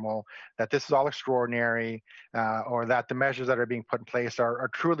to normal, that this is all extraordinary, or that the measures that are being put in place are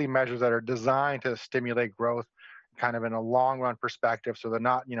truly measures that are designed to stimulate growth kind of in a long run perspective, so they're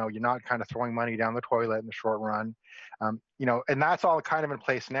not, you're not kind of throwing money down the toilet in the short run, and that's all kind of in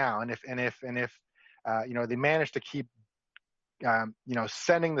place now. And if they manage to keep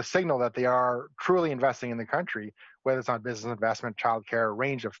sending the signal that they are truly investing in the country, whether it's on business investment, childcare, a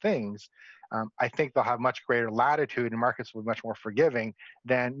range of things, I think they'll have much greater latitude, and markets will be much more forgiving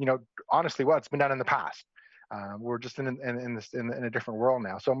than, honestly, what's been done in the past. We're just in a different world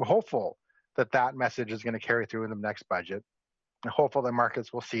now. So I'm hopeful that message is going to carry through in the next budget. I'm hopeful that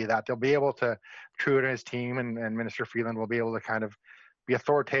markets will see that. They'll be able to, Trudeau and his team and Minister Freeland will be able to kind of be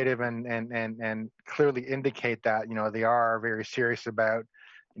authoritative and clearly indicate that, they are very serious about,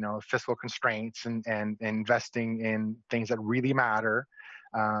 fiscal constraints and investing in things that really matter,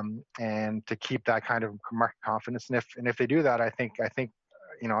 and to keep that kind of market confidence. And if they do that, I think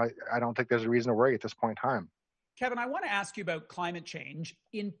I don't think there's a reason to worry at this point in time. Kevin, I want to ask you about climate change,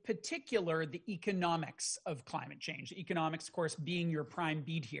 in particular, the economics of climate change. Economics, of course, being your prime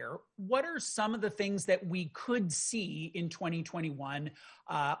beat here. What are some of the things that we could see in 2021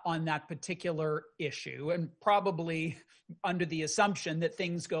 on that particular issue? And probably under the assumption that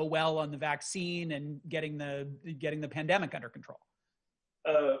things go well on the vaccine and getting the pandemic under control.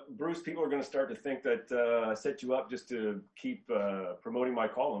 Bruce, people are going to start to think that I set you up just to keep promoting my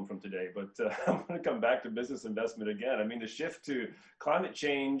column from today, but I'm going to come back to business investment again. I mean, the shift to climate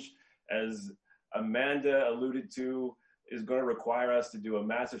change, as Amanda alluded to, is going to require us to do a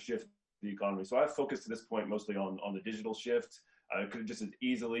massive shift in the economy. So I've focused to this point mostly on the digital shift. I could have just as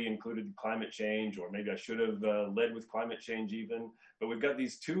easily included climate change, or maybe I should have led with climate change even. But we've got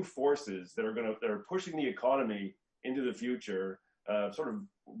these two forces that are pushing the economy into the future, sort of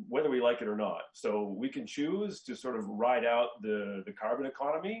whether we like it or not. So we can choose to sort of ride out the carbon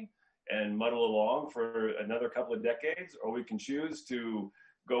economy and muddle along for another couple of decades, or we can choose to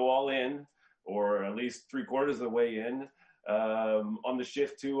go all in, or at least 3/4 of the way in, on the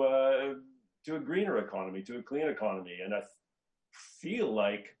shift to a greener economy, to a clean economy. And I feel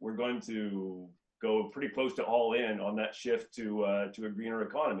like we're going to go pretty close to all in on that shift to a greener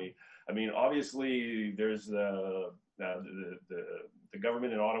economy. I mean, obviously, there's the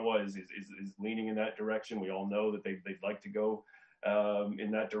government in Ottawa is leaning in that direction. We all know that they'd like to go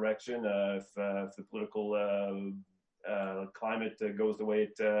in that direction if the political climate goes the way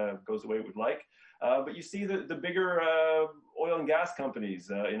it would like. But you see the bigger oil and gas companies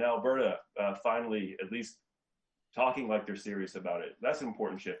in Alberta finally at least talking like they're serious about it. That's an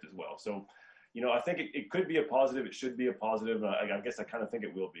important shift as well. So, I think it could be a positive. It should be a positive. I guess I kind of think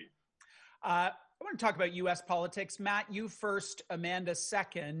it will be. I want to talk about U.S. politics. Matt, you first, Amanda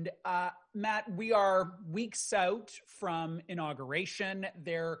second. Matt, we are weeks out from inauguration.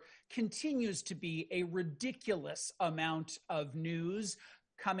 There continues to be a ridiculous amount of news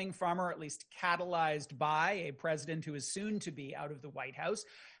coming from, or at least catalyzed by, a president who is soon to be out of the White House.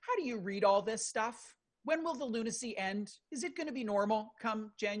 How do you read all this stuff? When will the lunacy end? Is it going to be normal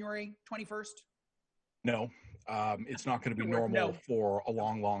come January 21st? No. It's not going to be normal for a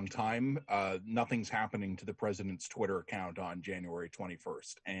long, long time. Nothing's happening to the president's Twitter account on January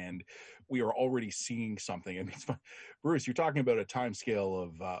 21st. And we are already seeing something. I mean, Bruce, you're talking about a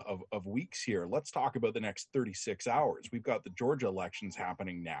timescale of weeks here. Let's talk about the next 36 hours. We've got the Georgia elections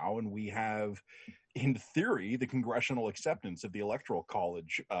happening now, and we have, in theory, the congressional acceptance of the Electoral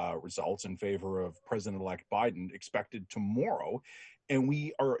College results in favor of President-elect Biden expected tomorrow. And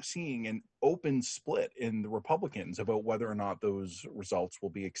we are seeing an open split in the Republicans about whether or not those results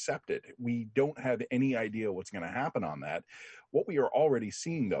will be accepted. We don't have any idea what's going to happen on that. What we are already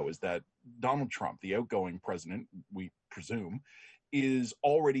seeing, though, is that Donald Trump, the outgoing president, we presume, is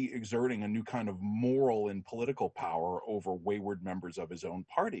already exerting a new kind of moral and political power over wayward members of his own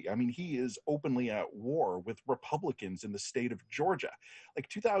party. I mean, he is openly at war with Republicans in the state of Georgia. Like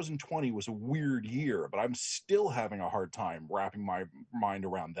 2020 was a weird year, but I'm still having a hard time wrapping my mind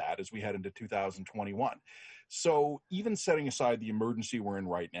around that as we head into 2021. So even setting aside the emergency we're in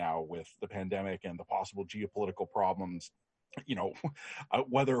right now with the pandemic and the possible geopolitical problems,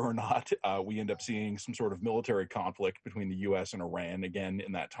 whether or not we end up seeing some sort of military conflict between the U.S. and Iran, again,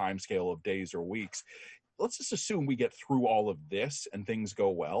 in that time scale of days or weeks, let's just assume we get through all of this and things go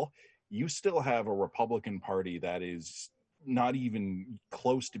well. You still have a Republican Party that is not even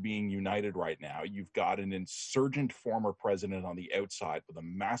close to being united right now. You've got an insurgent former president on the outside with a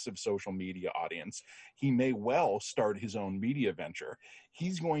massive social media audience. He may well start his own media venture.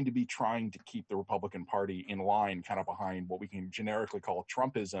 He's going to be trying to keep the Republican Party in line, kind of behind what we can generically call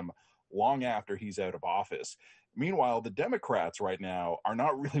Trumpism, long after he's out of office. Meanwhile, the Democrats right now are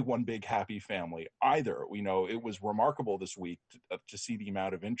not really one big happy family either. We know it was remarkable this week to see the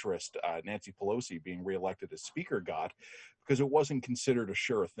amount of interest Nancy Pelosi being reelected as Speaker got, because it wasn't considered a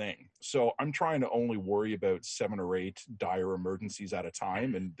sure thing. So I'm trying to only worry about 7 or 8 dire emergencies at a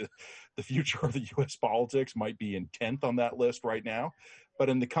time, and the future of the U.S. politics might be in 10th on that list right now. But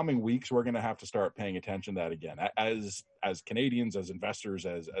in the coming weeks, we're going to have to start paying attention to that again, as Canadians, as investors,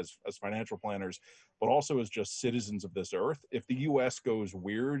 as financial planners, but also as just citizens of this earth. If the U.S. goes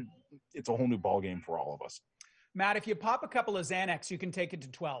weird, it's a whole new ballgame for all of us. Matt, if you pop a couple of Xanax, you can take it to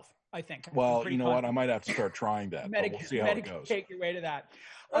 12, I think. Well, you know what? I might have to start trying that. But we'll see how it goes. Take your way to that.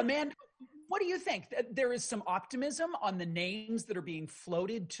 Amanda, what do you think? There is some optimism on the names that are being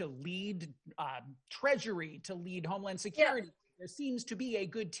floated to lead Treasury, to lead Homeland Security. Yeah. There seems to be a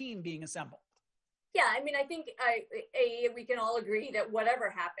good team being assembled. Yeah, I mean, I think we can all agree that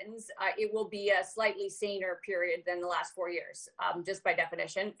whatever happens, it will be a slightly saner period than the last 4 years, just by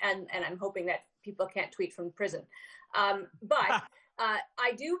definition. And I'm hoping that people can't tweet from prison. But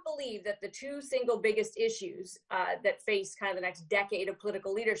I do believe that the 2 single biggest issues that face kind of the next decade of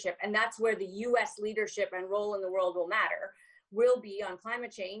political leadership, and that's where the U.S. leadership and role in the world will matter, will be on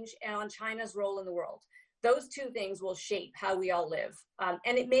climate change and on China's role in the world. Those 2 things will shape how we all live.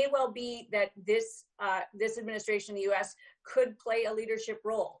 And it may well be that this administration in the U.S. could play a leadership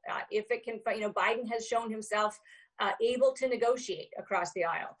role. If it can, Biden has shown himself able to negotiate across the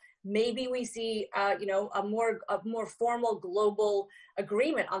aisle. Maybe we see, a more formal global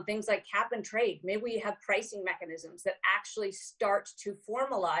agreement on things like cap and trade. Maybe we have pricing mechanisms that actually start to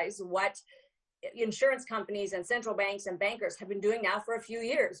formalize what insurance companies and central banks and bankers have been doing now for a few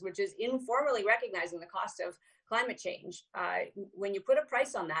years, which is informally recognizing the cost of climate change. When you put a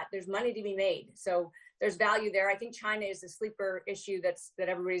price on that, there's money to be made. So there's value there. I think China is a sleeper issue that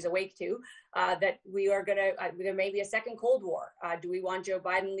everybody's awake to, that we are there may be a second Cold War. Do we want Joe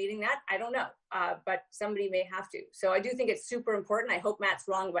Biden leading that? I don't know, but somebody may have to. So I do think it's super important. I hope Matt's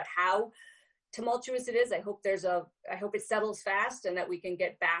wrong about how tumultuous it is. I hope it settles fast and that we can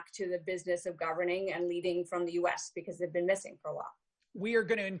get back to the business of governing and leading from the US, because they've been missing for a while. We are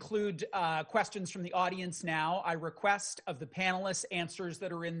going to include questions from the audience now. I request of the panelists answers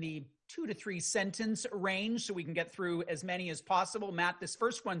that are in the 2 to 3 sentence range so we can get through as many as possible. Matt, this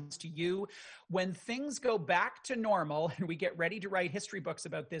first one's to you. When things go back to normal and we get ready to write history books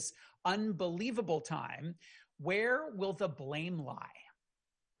about this unbelievable time, where will the blame lie?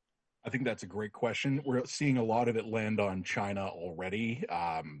 I think that's a great question. We're seeing a lot of it land on China already,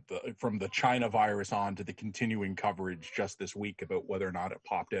 from the China virus on to the continuing coverage just this week about whether or not it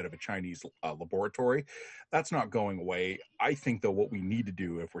popped out of a Chinese laboratory. That's not going away. I think, though, what we need to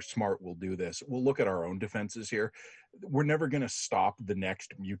do, if we're smart, we'll do this. We'll look at our own defenses here. We're never going to stop the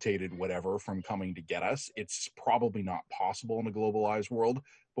next mutated whatever from coming to get us. It's probably not possible in a globalized world,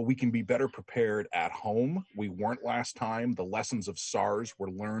 but we can be better prepared at home. We weren't last time. The lessons of SARS were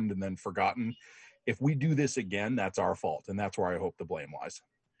learned and then forgotten. If we do this again, that's our fault, and that's where I hope the blame lies.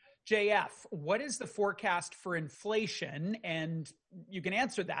 JF, what is the forecast for inflation? And you can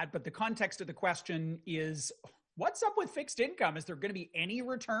answer that, but the context of the question is, what's up with fixed income? Is there going to be any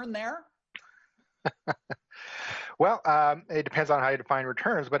return there? Well, it depends on how you define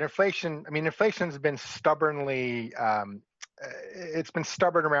returns, but inflation's been stubbornly, it's been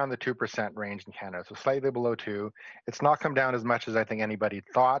stubborn around the 2% range in Canada, so slightly below 2. It's not come down as much as I think anybody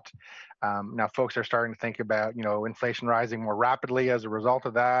thought. Now folks are starting to think about, inflation rising more rapidly as a result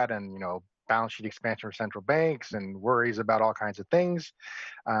of that, and, balance sheet expansion for central banks and worries about all kinds of things.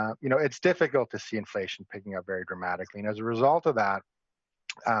 It's difficult to see inflation picking up very dramatically. And as a result of that,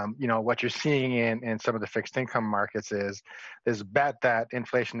 what you're seeing in some of the fixed income markets is this bet that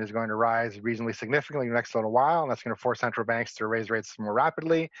inflation is going to rise reasonably significantly in the next little while, and that's going to force central banks to raise rates more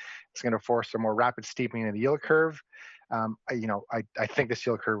rapidly. It's going to force a more rapid steepening of the yield curve. I think the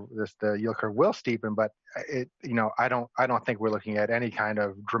yield curve will steepen, but I don't think we're looking at any kind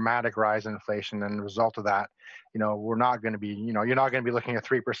of dramatic rise in inflation. And the result of that, we're not going to be, you're not going to be looking at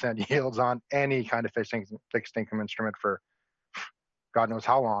 3% yields on any kind of fixed income instrument for God knows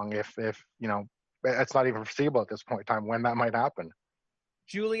how long, if it's not even foreseeable at this point in time when that might happen.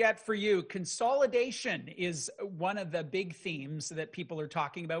 Juliette, for you, consolidation is one of the big themes that people are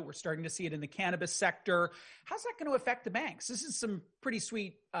talking about. We're starting to see it in the cannabis sector. How's that going to affect the banks? This is some pretty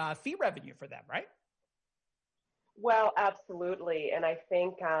sweet fee revenue for them, right? Well, absolutely. And I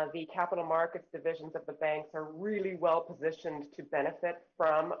think the capital markets divisions of the banks are really well positioned to benefit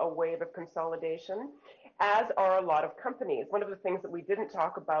from a wave of consolidation, as are a lot of companies. One of the things that we didn't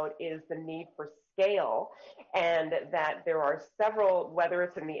talk about is the need for scale, and that there are several, whether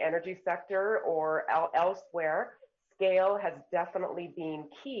it's in the energy sector or elsewhere, scale has definitely been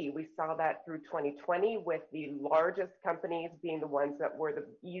key. We saw that through 2020 with the largest companies being the ones that were the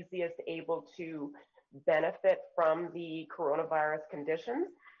easiest able to benefit from the coronavirus conditions.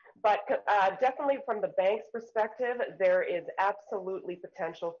 But definitely from the bank's perspective, there is absolutely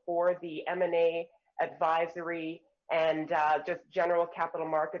potential for the M&A advisory and just general capital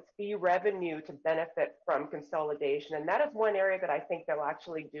markets fee revenue to benefit from consolidation. And that is one area that I think they'll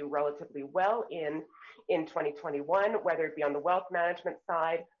actually do relatively well in 2021, whether it be on the wealth management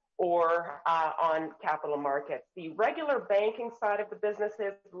side or on capital markets. The regular banking side of the business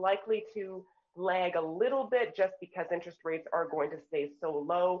is likely to lag a little bit just because interest rates are going to stay so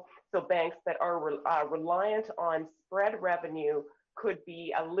low. So banks that are reliant on spread revenue could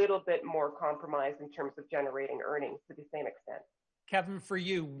be a little bit more compromised in terms of generating earnings to the same extent. Kevin, for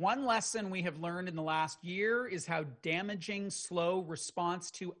you, one lesson we have learned in the last year is how damaging slow response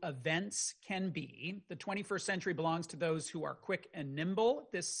to events can be. The 21st century belongs to those who are quick and nimble.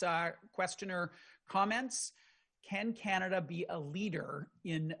 This questioner comments, can Canada be a leader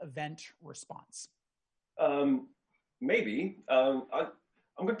in event response? Maybe. I'm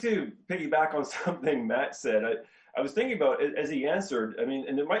going to piggyback on something Matt said. I was thinking about it as he answered. I mean,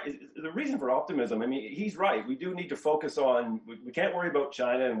 and the reason for optimism, I mean, he's right. We do need to focus on, we can't worry about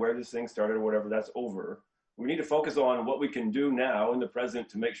China and where this thing started or whatever, that's over. We need to focus on what we can do now in the present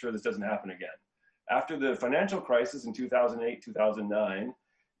to make sure this doesn't happen again. After the financial crisis in 2008, 2009,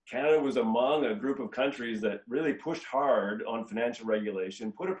 Canada was among a group of countries that really pushed hard on financial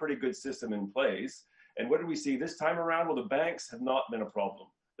regulation, put a pretty good system in place. And what did we see this time around? Well, the banks have not been a problem.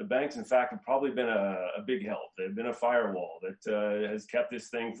 The banks, in fact, have probably been a big help. They've been a firewall that has kept this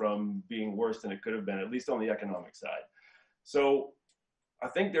thing from being worse than it could have been, at least on the economic side. So I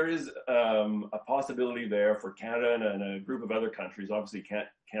think there is a possibility there for Canada and a group of other countries. Obviously,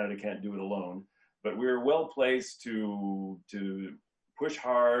 Canada can't do it alone, but we're well placed to push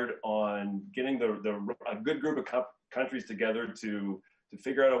hard on getting a good group of countries together to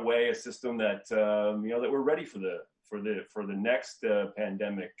figure out a system that that we're ready for the next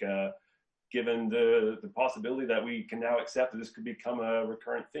pandemic, given the possibility that we can now accept that this could become a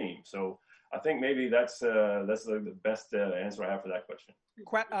recurrent theme. So I think maybe that's the best answer I have for that question.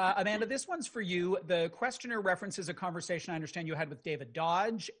 Amanda, this one's for you. The questioner references a conversation I understand you had with David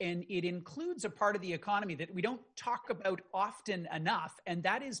Dodge, and it includes a part of the economy that we don't talk about often enough, and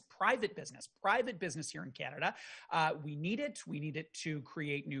that is private business. Private business here in Canada. We need it. We need it to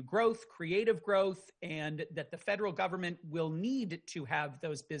create new growth, creative growth, and that the federal government will need to have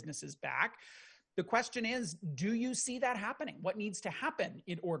those businesses back. The question is, do you see that happening? What needs to happen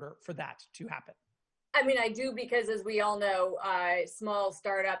in order for that to happen? I mean, I do, because as we all know, small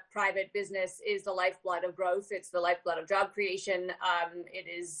startup private business is the lifeblood of growth. It's the lifeblood of job creation. It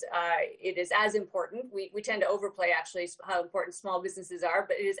is as important. We tend to overplay actually how important small businesses are,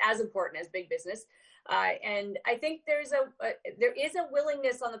 but it is as important as big business. And I think there is a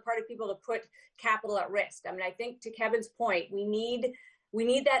willingness on the part of people to put capital at risk. I mean, I think to Kevin's point, we need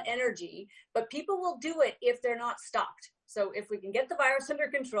that energy, but people will do it if they're not stopped. So if we can get the virus under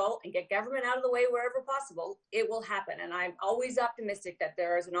control and get government out of the way wherever possible, it will happen. And I'm always optimistic that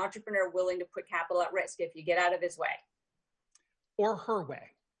there is an entrepreneur willing to put capital at risk if you get out of his way. Or her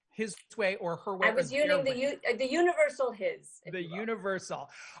way. His way or her way. I was using the universal his. The universal.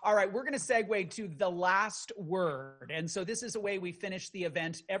 All right, we're going to segue to the last word. And so this is a way we finish the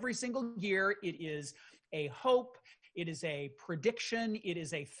event every single year. It is a hope. It is a prediction. It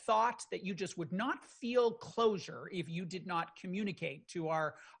is a thought that you just would not feel closure if you did not communicate to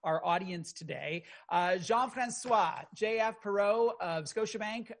our audience today. Jean-François, JF Perrault of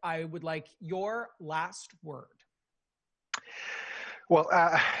Scotiabank, I would like your last word. Well,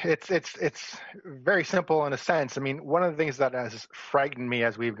 it's very simple in a sense. I mean, one of the things that has frightened me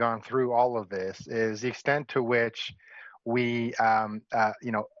as we've gone through all of this is the extent to which we,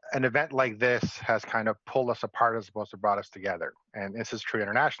 an event like this has kind of pulled us apart as opposed to brought us together. And this is true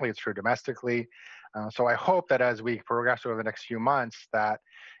internationally, it's true domestically. So I hope that as we progress over the next few months that,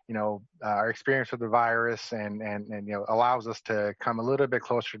 our experience with the virus and allows us to come a little bit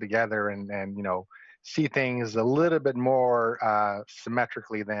closer together and see things a little bit more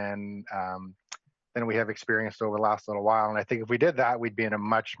symmetrically than we have experienced over the last little while. And I think if we did that, we'd be in a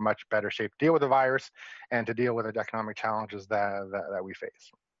much, much better shape to deal with the virus and to deal with the economic challenges that we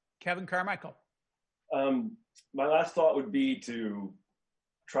face. Kevin Carmichael. My last thought would be to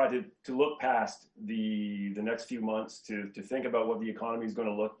try to look past the next few months to think about what the economy is going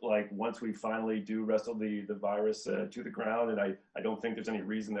to look like once we finally do wrestle the virus to the ground. And I don't think there's any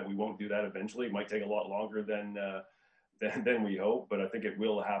reason that we won't do that eventually. It might take a lot longer than we hope, but I think it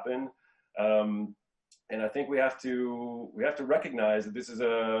will happen. And I think we have to recognize that this is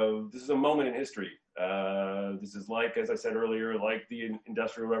a moment in history. This is like, as I said earlier, like the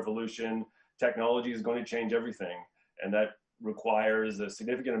Industrial Revolution. Technology is going to change everything, and that requires a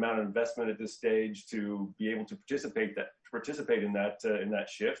significant amount of investment at this stage to be able to participate in that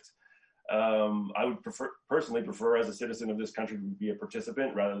shift. I would personally prefer, as a citizen of this country, to be a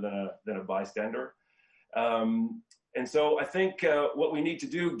participant rather than a bystander. And so I think what we need to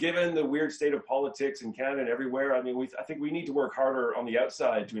do, given the weird state of politics in Canada and everywhere, I mean, I think we need to work harder on the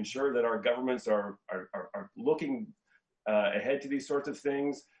outside to ensure that our governments are looking ahead to these sorts of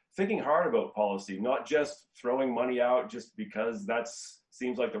things, thinking hard about policy, not just throwing money out just because that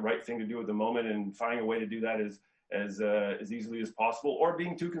seems like the right thing to do at the moment, and finding a way to do that as easily as possible, or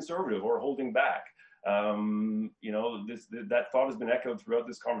being too conservative or holding back. That thought has been echoed throughout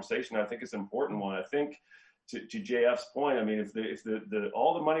this conversation. I think it's an important one. I think to JF's point, I mean, if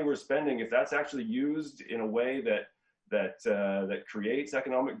all the money we're spending, if that's actually used in a way that creates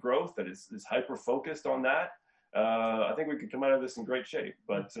economic growth, that is hyper focused on that, I think we could come out of this in great shape.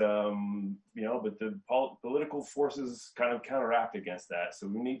 But but the political forces kind of counteract against that. So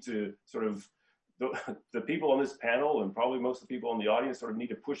we need to sort of the people on this panel, and probably most of the people in the audience, sort of need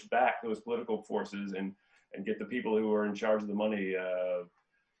to push back those political forces and get the people who are in charge of the money,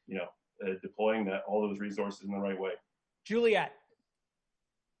 deploying all those resources in the right way. Juliette.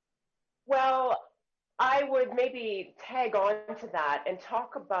 Well, I would maybe tag on to that and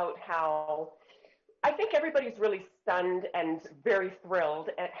talk about how I think everybody's really stunned and very thrilled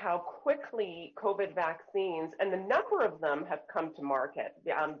at how quickly COVID vaccines, and the number of them, have come to market,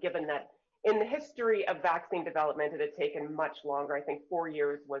 given that in the history of vaccine development, it had taken much longer. I think 4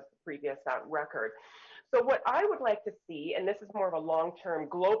 years was the previous record. So what I would like to see, and this is more of a long-term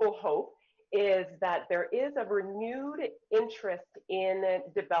global hope, is that there is a renewed interest in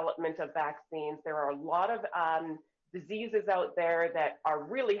development of vaccines. There are a lot of diseases out there that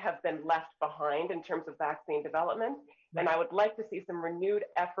really have been left behind in terms of vaccine development. And I would like to see some renewed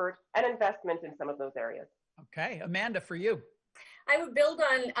effort and investment in some of those areas. Okay, Amanda, for you. I would build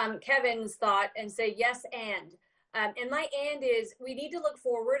on Kevin's thought and say yes and my and is we need to look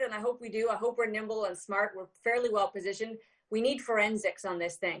forward, and I hope we do. I hope we're nimble and smart. We're fairly well positioned. We need forensics on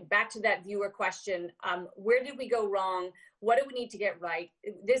this thing. Back to that viewer question, where did we go wrong? What do we need to get right?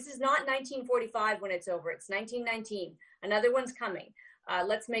 This is not 1945 when it's over. It's 1919. Another one's coming.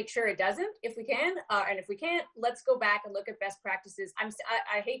 Let's make sure it doesn't if we can. And if we can't, let's go back and look at best practices.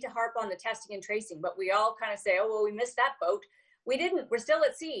 I hate to harp on the testing and tracing, but we all kind of say, oh, well, we missed that boat. We didn't. We're still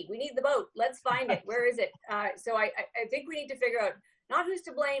at sea. We need the boat. Let's find it. Where is it? So I think we need to figure out not who's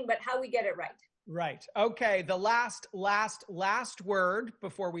to blame, but how we get it right. Right. Okay. The last word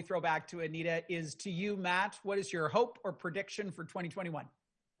before we throw back to Anita is to you, Matt. What is your hope or prediction for 2021?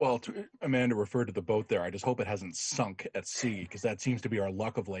 Well, Amanda referred to the boat there. I just hope it hasn't sunk at sea, because that seems to be our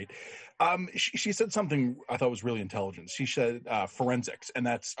luck of late. She said something I thought was really intelligent. She said forensics, and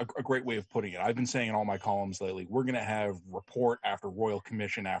that's a great way of putting it. I've been saying in all my columns lately, we're going to have report after royal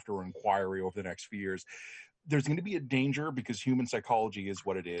commission after inquiry over the next few years. There's going to be a danger, because human psychology is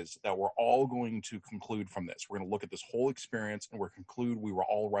what it is, that we're all going to conclude from this. We're going to look at this whole experience and we're conclude we were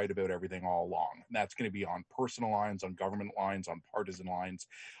all right about everything all along. And that's going to be on personal lines, on government lines, on partisan lines.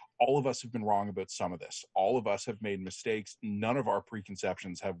 all of us have been wrong about some of this. All of us have made mistakes. None of our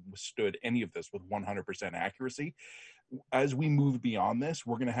preconceptions have withstood any of this with 100% accuracy. As we move beyond this,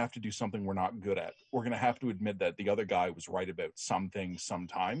 we're going to have to do something we're not good at. We're going to have to admit that the other guy was right about some things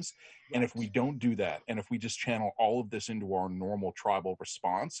sometimes. And if we don't do that, and if we just channel all of this into our normal tribal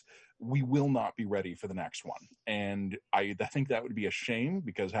response, we will not be ready for the next one. And I think that would be a shame,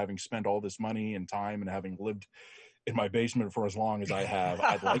 because having spent all this money and time and having lived in my basement for as long as I have,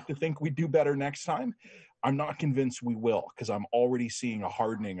 I'd like to think we'd do better next time. I'm not convinced we will, because I'm already seeing a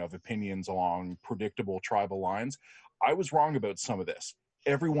hardening of opinions along predictable tribal lines. I was wrong about some of this.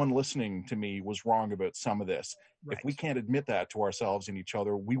 Everyone listening to me was wrong about some of this. Right. If we can't admit that to ourselves and each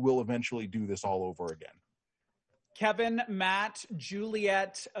other, we will eventually do this all over again. Kevin, Matt,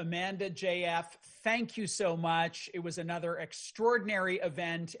 Juliette, Amanda, JF, thank you so much. It was another extraordinary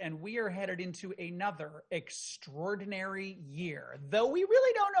event, and we are headed into another extraordinary year, though we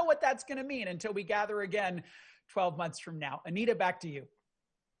really don't know what that's going to mean until we gather again 12 months from now. Anita, back to you.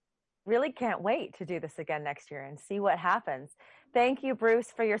 Really can't wait to do this again next year and see what happens. Thank you,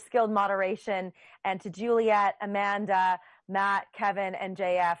 Bruce, for your skilled moderation, and to Juliette, Amanda, Matt, Kevin, and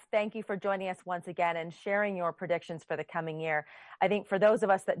JF, thank you for joining us once again and sharing your predictions for the coming year. I think for those of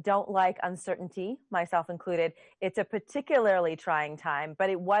us that don't like uncertainty, myself included, it's a particularly trying time, but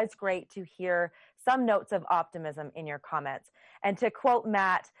it was great to hear some notes of optimism in your comments. And to quote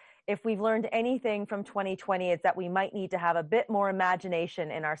Matt, if we've learned anything from 2020, it's that we might need to have a bit more imagination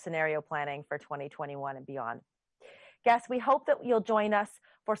in our scenario planning for 2021 and beyond. Guests, we hope that you'll join us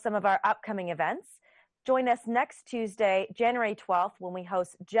for some of our upcoming events. Join us next Tuesday, January 12th, when we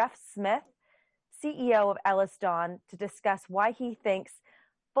host Jeff Smith, CEO of Ellis Don, to discuss why he thinks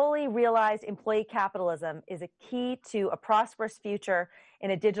fully realized employee capitalism is a key to a prosperous future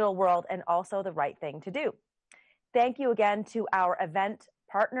in a digital world and also the right thing to do. Thank you again to our event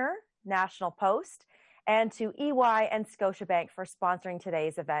partner, National Post, and to EY and Scotiabank for sponsoring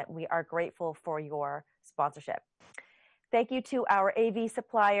today's event. We are grateful for your sponsorship. Thank you to our AV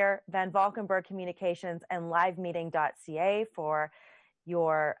supplier, Van Valkenburg Communications and LiveMeeting.ca for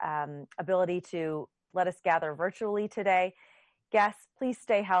your ability to let us gather virtually today. Guests, please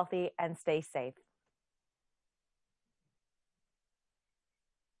stay healthy and stay safe.